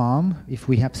larger farm, if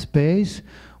we have space,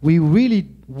 we really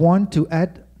want to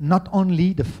add not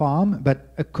only the farm,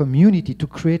 but a community, to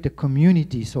create a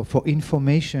community. So for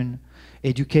information,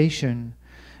 education,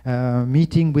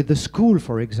 meeting with the school,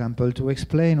 for example, to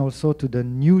explain also to the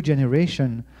new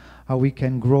generation how we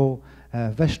can grow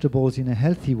vegetables in a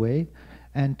healthy way,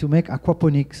 and to make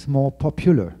aquaponics more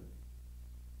popular.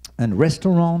 And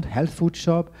restaurant, health food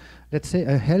shop, let's say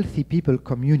a healthy people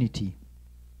community.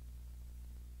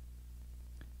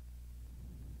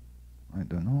 I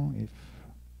don't know if,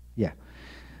 yeah.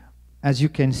 As you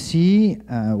can see,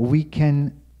 we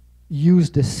can use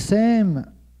the same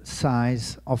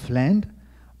size of land,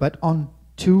 but on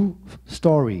 2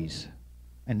 stories.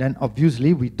 And then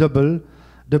obviously we double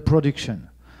the production.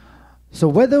 So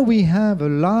whether we have a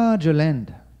larger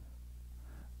land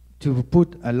to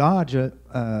put a larger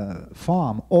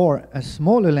farm or a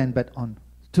smaller land but on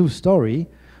 2-story,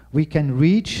 we can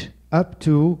reach up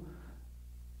to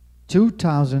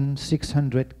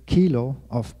 2,600 kilo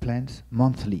of plants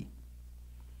monthly,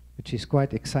 which is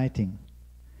quite exciting.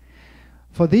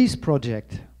 For this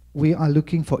project, we are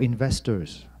looking for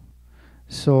investors.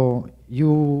 So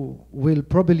you will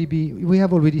probably be, we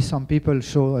have already some people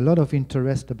show a lot of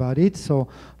interest about it. So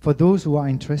for those who are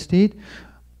interested,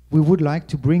 we would like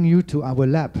to bring you to our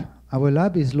lab. Our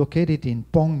lab is located in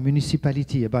Pong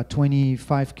municipality, about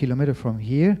 25 kilometers from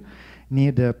here,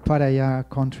 near the Pattaya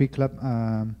Country Club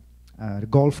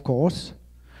golf course.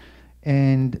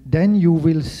 And then you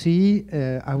will see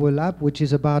our lab, which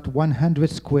is about 100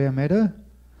 square meter,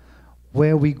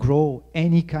 where we grow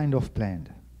any kind of plant.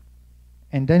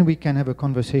 And then we can have a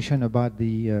conversation about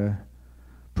the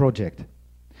project.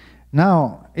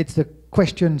 Now, it's the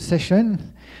question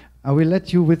session. I will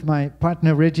let you with my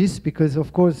partner Regis, because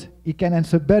of course he can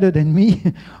answer better than me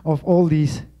of all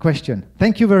these questions.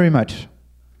 Thank you very much.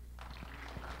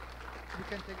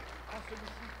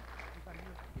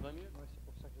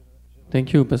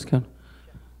 Thank you, Pascal.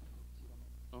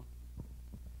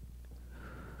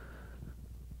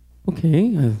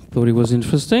 Okay, I thought it was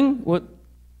interesting. What?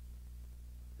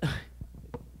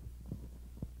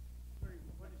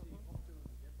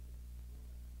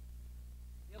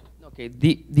 Okay,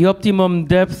 the optimum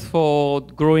depth for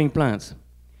growing plants.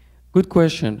 Good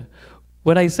question.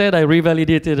 When I said I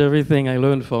revalidated everything I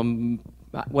learned from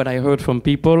what I heard from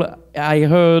people, I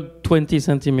heard 20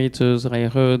 centimeters, I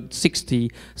heard 60.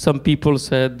 Some people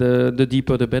said the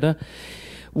deeper the better.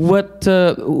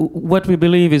 What we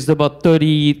believe is about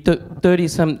 30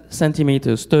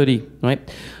 centimeters, 30,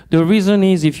 right? The reason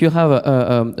is if you have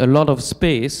a lot of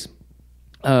space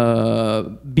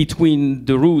between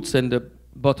the roots and the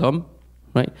bottom,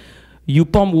 right? You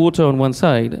pump water on one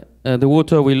side, the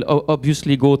water will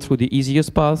obviously go through the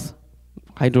easiest path,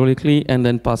 hydraulically, and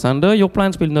then pass under. Your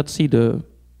plants will not see the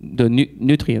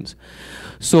nutrients.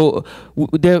 So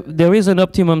there is an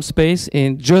optimum space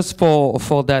in just for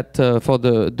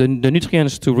the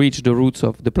nutrients to reach the roots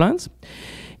of the plants,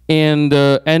 and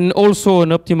also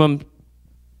an optimum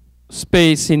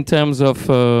space in terms of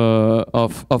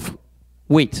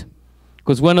weight,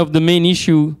 because one of the main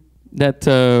issue that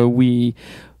we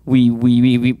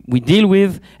deal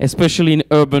with, especially in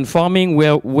urban farming,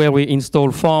 where we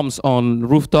install farms on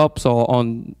rooftops or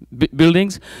on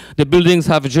buildings. The buildings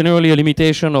have generally a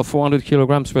limitation of 400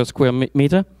 kilograms per square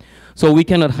meter, so we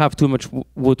cannot have too much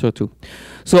water too.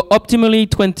 So optimally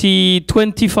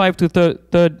 25 to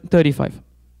 35.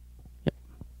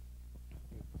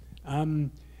 Yeah.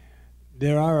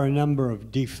 There are a number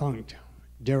of defunct,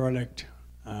 derelict,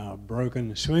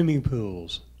 broken swimming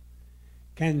pools.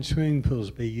 Can swimming pools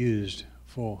be used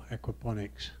for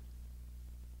aquaponics?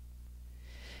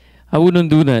 I wouldn't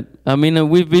do that. I mean,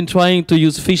 we've been trying to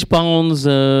use fish ponds,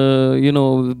 you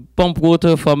know, pump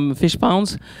water from fish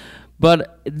ponds,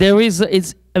 but there is,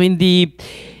 I mean, the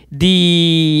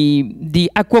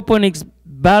aquaponics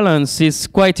balance is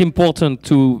quite important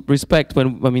to respect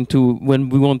when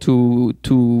we want to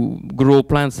grow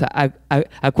plants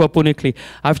aquaponically.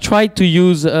 I've tried to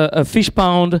use a fish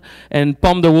pond and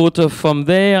pump the water from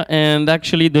there, and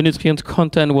actually the nutrient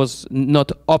content was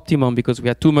not optimum because we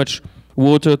had too much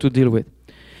water to deal with.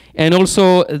 And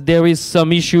also there is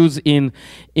some issues in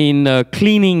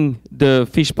cleaning the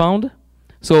fish pond.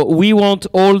 So we want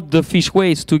all the fish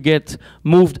waste to get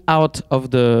moved out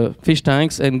of the fish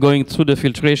tanks and going through the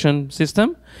filtration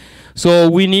system. So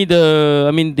we need, I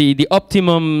mean, the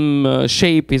optimum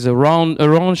shape is a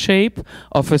round shape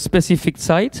of a specific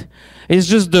site. It's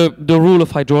just the rule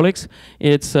of hydraulics.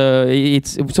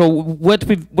 So what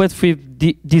we've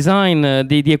designed,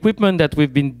 the equipment that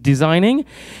we've been designing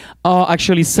are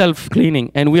actually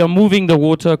self-cleaning, and we are moving the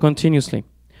water continuously.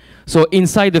 So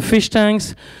inside the fish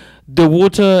tanks, the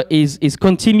water is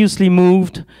continuously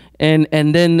moved, and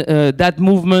then that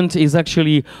movement is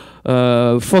actually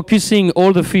focusing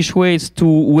all the fish waste to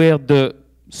where the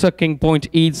sucking point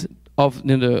is of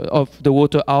the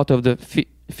water out of the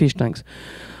fish tanks.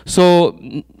 So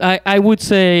I would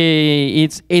say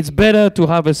it's better to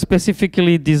have a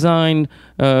specifically designed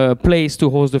place to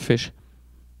host the fish.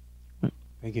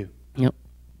 Thank you. Yep.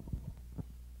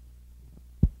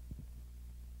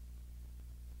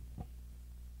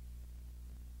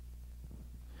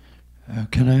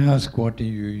 Can I ask, what do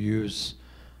you use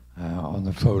on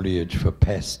the foliage for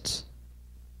pests?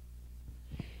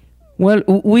 Well,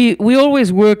 we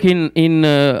always work I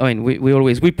mean,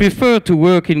 we prefer to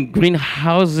work in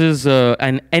greenhouses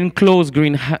and enclosed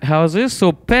greenhouses.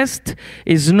 So pest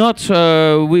is not,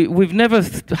 we've never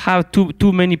had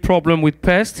too many problem with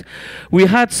pests. We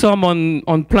had some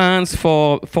on plants,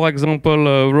 for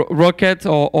example, rocket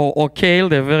or kale.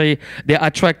 They're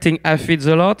attracting aphids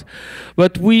a lot.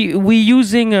 But we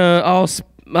using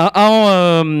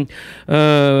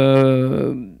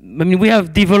I mean, we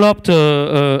have developed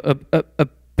a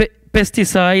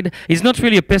pesticide. It's not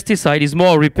really a pesticide, it's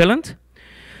more a repellent.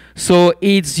 So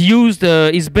it's used,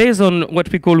 it's based on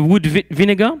what we call wood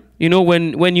vinegar. You know,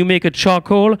 when you make a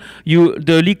charcoal,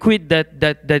 the liquid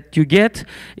that you get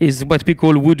is what we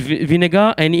call wood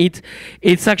vinegar, and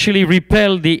it's actually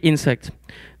repel the insect.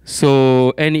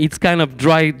 So, and it's kind of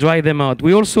dry them out.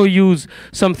 We also use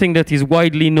something that is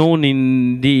widely known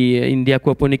in the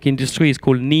aquaponic industry. It's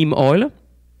called neem oil.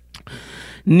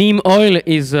 Neem oil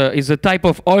is a type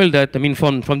of oil that, I mean,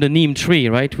 from the neem tree,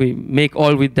 right? We make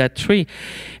oil with that tree,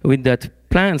 with that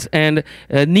plants, and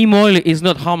neem oil is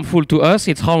not harmful to us.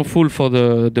 It's harmful for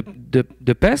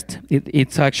the pest.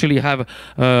 It's actually have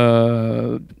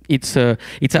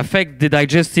it affect the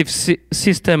digestive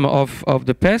system of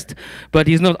the pest, but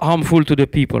it's not harmful to the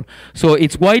people. So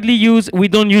it's widely used. We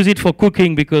don't use it for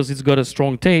cooking because it's got a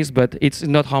strong taste, but it's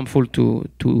not harmful to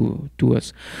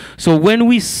us. So when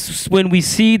we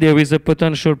see there is a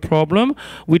potential problem,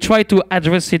 we try to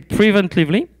address it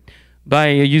preventively by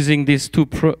using these two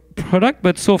products,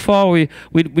 but so far we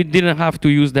didn't have to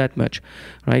use that much,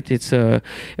 right? It's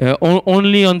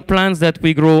only on plants that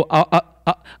we grow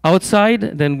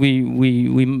outside, then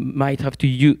we might have to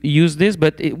use this,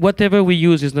 but whatever we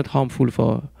use is not harmful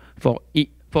for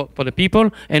the people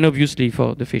and obviously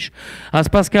for the fish. As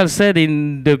Pascal said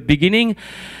in the beginning,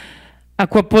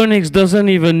 aquaponics doesn't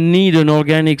even need an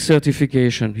organic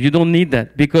certification. You don't need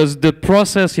that because the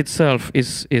process itself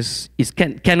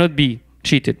cannot be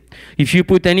cheated. If you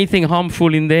put anything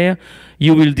harmful in there,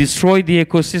 you will destroy the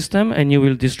ecosystem and you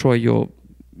will destroy your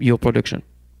production.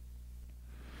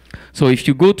 So if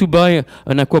you go to buy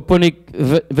an aquaponic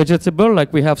vegetable,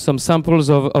 like we have some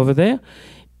samples over there,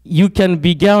 you can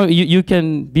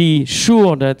be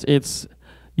sure that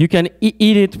you can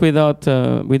eat it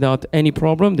without any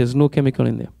problem. There's no chemical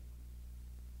in there.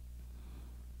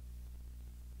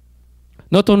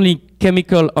 Not only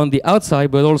chemical on the outside,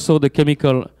 but also the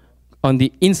chemical on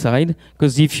the inside.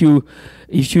 Because if you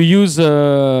use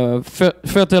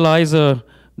fertilizer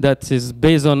that is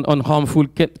based on harmful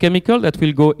chemical, that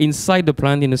will go inside the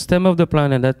plant, in the stem of the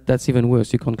plant, and that's even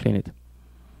worse. You can't clean it.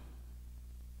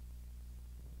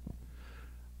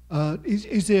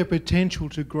 Is there potential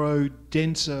to grow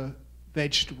denser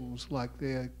vegetables, like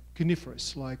they're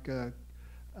coniferous, like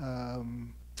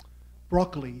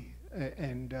broccoli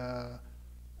and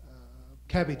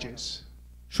cabbages?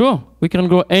 Sure, we can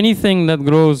grow anything that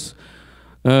grows.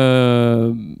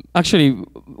 Actually,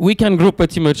 we can grow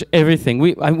pretty much everything.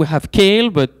 We have kale,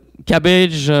 but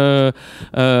cabbage, yeah,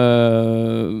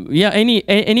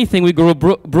 anything. We grow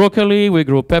broccoli, we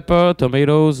grow pepper,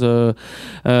 tomatoes.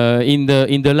 In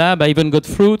the lab, I even got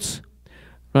fruits,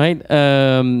 right?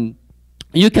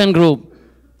 You can grow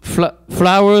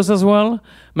flowers as well.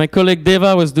 My colleague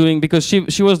Deva was doing, because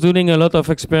she was doing a lot of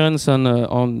experience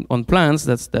on plants.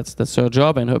 That's her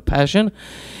job and her passion.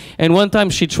 And one time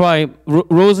she tried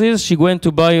roses. She went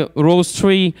to buy a rose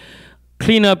tree,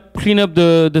 clean up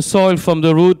the soil from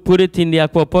the root, put it in the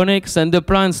aquaponics, and the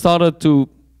plant started to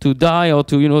die, or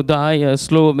to die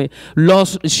slow.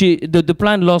 The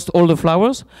plant lost all the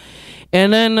flowers,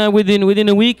 and then within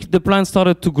a week the plant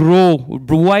started to grow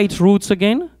white roots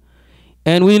again,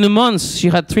 and within a month she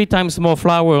had 3 times more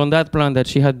flower on that plant that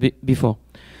she had before.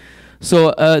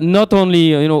 So not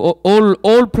only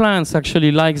all plants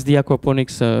actually likes the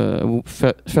aquaponics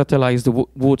fertilized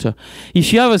water.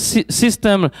 If you have a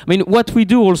system, I mean, what we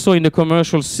do also in the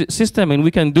commercial system, and we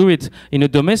can do it in the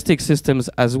domestic systems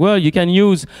as well, you can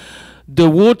use the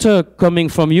water coming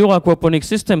from your aquaponic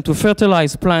system to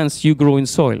fertilize plants you grow in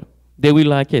soil. They will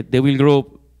like it. They will grow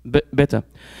better.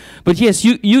 But yes,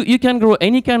 you can grow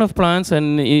any kind of plants,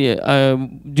 and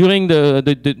during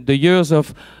the years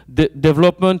of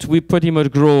development, we pretty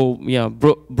much grow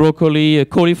broccoli,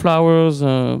 cauliflowers,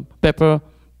 pepper,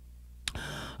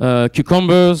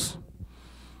 cucumbers.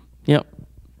 Yeah.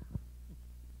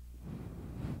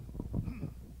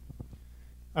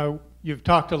 You've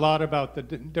talked a lot about the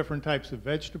different types of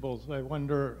vegetables. I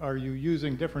wonder, are you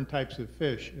using different types of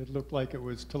fish? It looked like it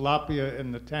was tilapia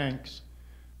in the tanks.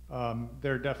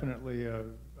 They're definitely a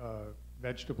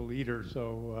vegetable eater,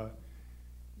 so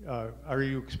are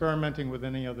you experimenting with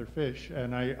any other fish?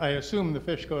 And I assume the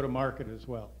fish go to market as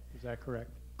well. Is that correct?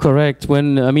 Correct.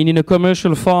 In a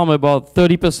commercial farm, about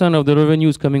 30% of the revenue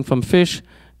is coming from fish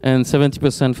and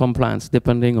 70% from plants,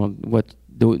 depending on what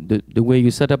the way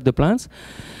you set up the plants.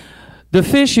 The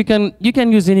fish, you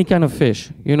can use any kind of fish.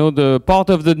 The part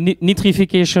of the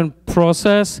nitrification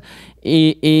process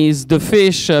is the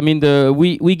fish.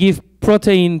 We give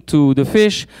protein to the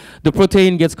fish. The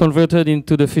protein gets converted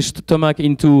into the fish stomach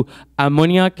into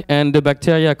ammoniac, and the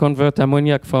bacteria convert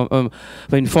ammoniac from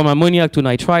ammoniac to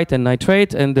nitrite and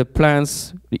nitrate, and the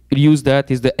plants use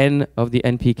that is the N of the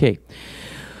NPK.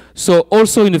 So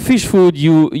also in the fish food,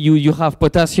 you have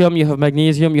potassium, you have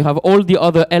magnesium, you have all the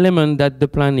other elements that the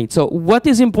plant needs. So what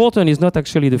is important is not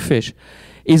actually the fish,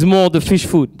 it's more the fish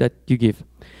food that you give.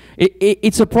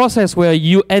 It's a process where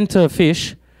you enter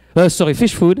fish,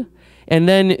 fish food, and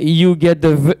then you get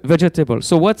the vegetable.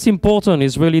 So what's important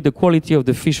is really the quality of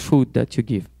the fish food that you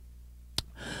give.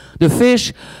 The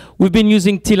fish, we've been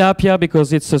using tilapia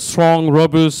because it's a strong,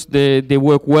 robust, they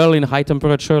work well in high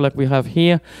temperature like we have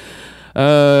here.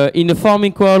 In the farm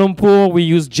in Kuala Lumpur, we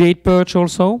use jade perch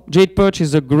also. Jade perch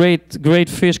is a great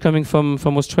fish coming from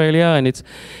Australia, and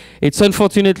it's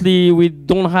unfortunately, we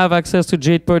don't have access to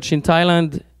jade perch in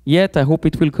Thailand yet. I hope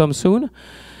it will come soon.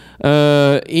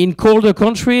 In colder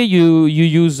country, you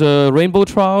use rainbow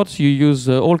trout, you use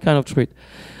all kind of treat.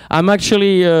 I'm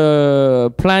actually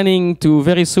planning to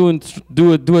very soon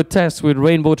do a test with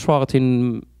rainbow trout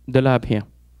in the lab here.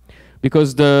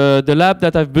 Because the lab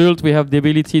that I've built, we have the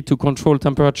ability to control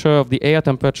temperature of the air,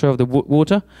 temperature of the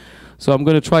water. So I'm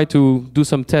going to try to do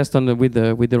some tests with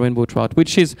the rainbow trout,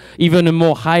 which is even a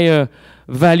more higher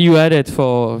value added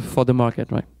for the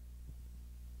market, right?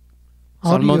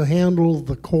 How do you handle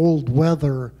the cold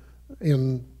weather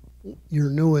in your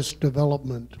newest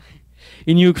development?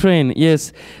 In Ukraine,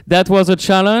 yes, that was a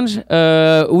challenge.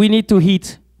 We need to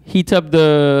heat up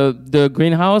the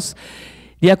greenhouse.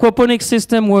 The aquaponics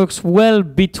system works well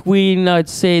between, I'd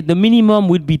say, the minimum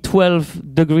would be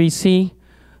 12 degrees C.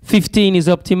 15 is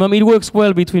optimum. It works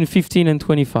well between 15 and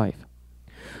 25.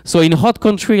 So in hot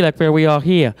country, like where we are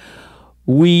here,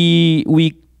 we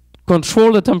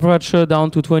control the temperature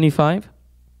down to 25.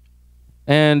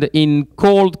 And in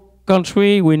cold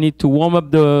country, we need to warm up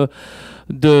the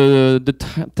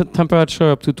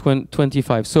temperature up to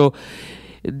 25. So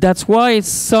that's why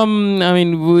there's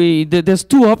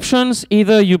two options.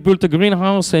 Either you build a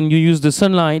greenhouse and you use the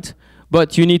sunlight,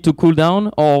 but you need to cool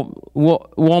down or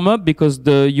warm up because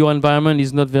your environment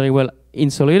is not very well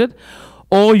insulated,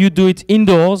 or you do it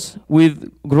indoors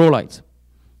with grow lights.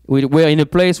 We're in a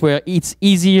place where it's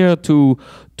easier to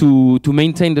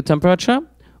maintain the temperature,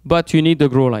 but you need the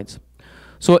grow lights.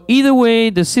 So either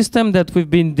way, the system that we've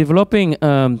been developing,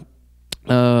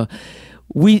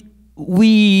 we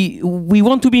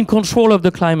want to be in control of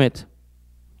the climate,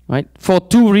 right? For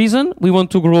two reasons. We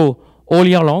want to grow all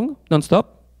year long,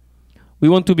 non-stop. We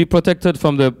want to be protected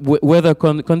from the weather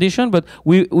condition, but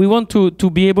we want to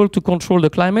be able to control the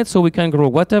climate so we can grow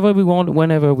whatever we want,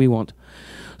 whenever we want.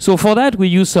 So for that, we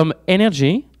use some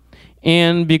energy,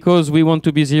 and because we want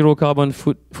to be zero carbon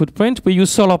footprint, we use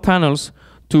solar panels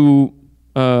to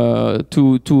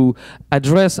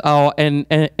address our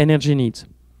energy needs.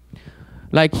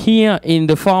 Like here in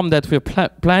the farm that we're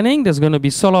planning, there's going to be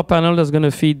solar panel that's going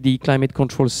to feed the climate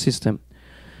control system.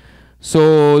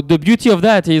 So the beauty of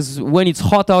that is when it's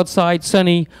hot outside,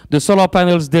 sunny, the solar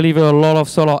panels deliver a lot of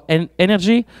solar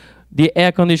energy. The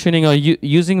air conditioning are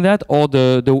using that, or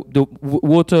the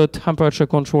water temperature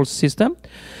control system.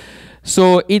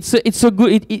 So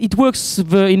it works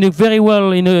very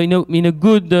well in a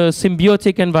good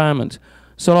symbiotic environment.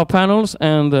 Solar panels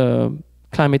and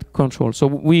climate control. So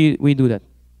we do that.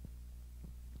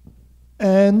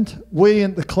 And we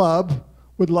in the club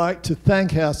would like to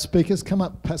thank our speakers. Come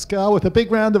up, Pascal, with a big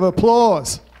round of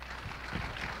applause.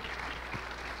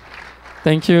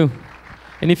 Thank you.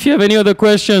 And if you have any other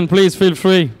question, please feel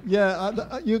free. Yeah,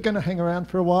 you're going to hang around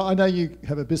for a while. I know you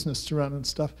have a business to run and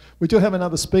stuff. We do have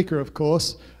another speaker, of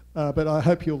course, but I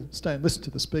hope you'll stay and listen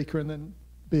to the speaker and then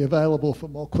be available for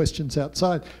more questions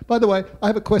outside. By the way, I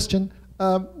have a question.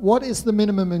 What is the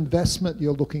minimum investment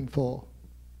you're looking for?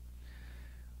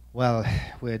 Well,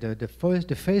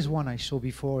 the phase one I showed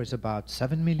before is about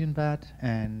 7 million baht,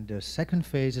 and the second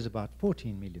phase is about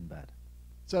 14 million baht.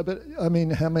 So, but I mean,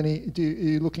 how many are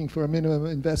you looking for a minimum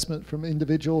investment from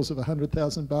individuals of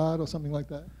 100,000 baht or something like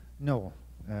that? No,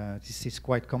 this is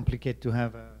quite complicated to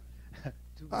have.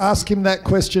 Ask him that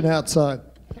question outside.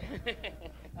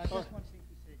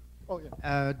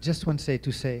 Just one thing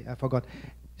to say, I forgot.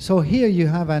 So here you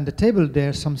have on the table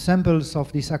there some samples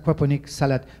of this aquaponic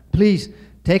salad. Please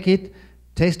take it,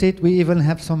 taste it. We even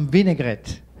have some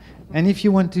vinaigrette. And if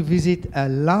you want to visit a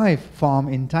live farm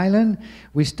in Thailand,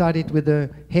 we started with the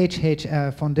HH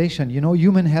Foundation, you know,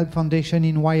 Human Health Foundation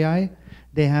in YI.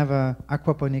 They have an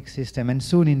aquaponic system, and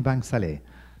soon in Bang Saleh.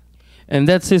 And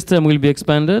that system will be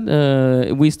expanded.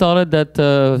 We started that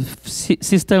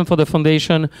system for the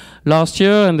foundation last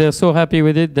year, and they're so happy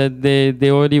with it that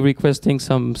they're already requesting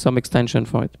some extension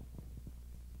for it.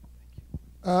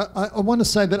 I want to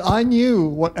say that I knew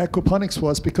what aquaponics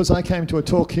was because I came to a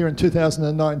talk here in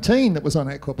 2019 that was on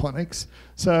aquaponics.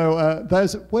 So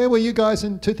where were you guys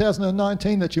in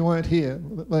 2019 that you weren't here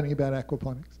learning about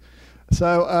aquaponics?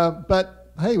 So,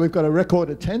 but hey, we've got a record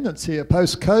attendance here,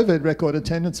 post-COVID record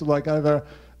attendance of like over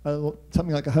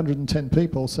something like 110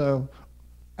 people. So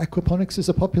aquaponics is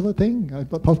a popular thing, a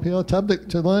popular topic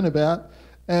to learn about.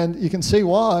 And you can see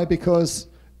why, because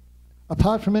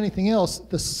apart from anything else,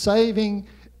 the saving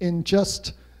in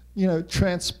just, you know,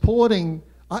 transporting,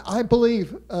 I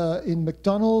believe in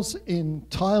McDonald's, in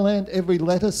Thailand, every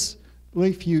lettuce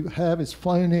leaf you have is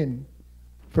flown in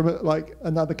from like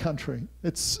another country.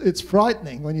 It's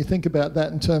frightening when you think about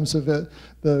that in terms of the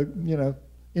you know,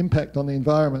 impact on the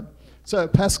environment. So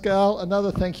Pascal,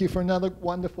 another thank you for another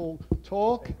wonderful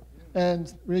talk.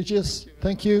 And Regis,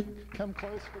 thank you. Come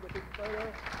close for the big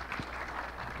photo.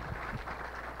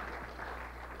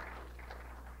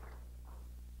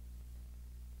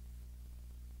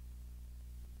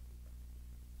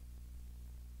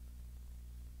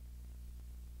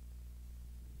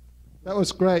 That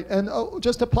was great. And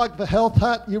just to plug the Health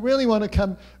Hut, you really want to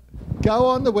come, go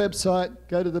on the website,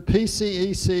 go to the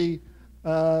PCEC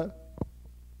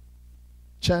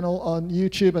channel on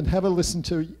YouTube and have a listen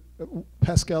to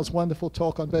Pascal's wonderful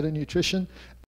talk on better nutrition.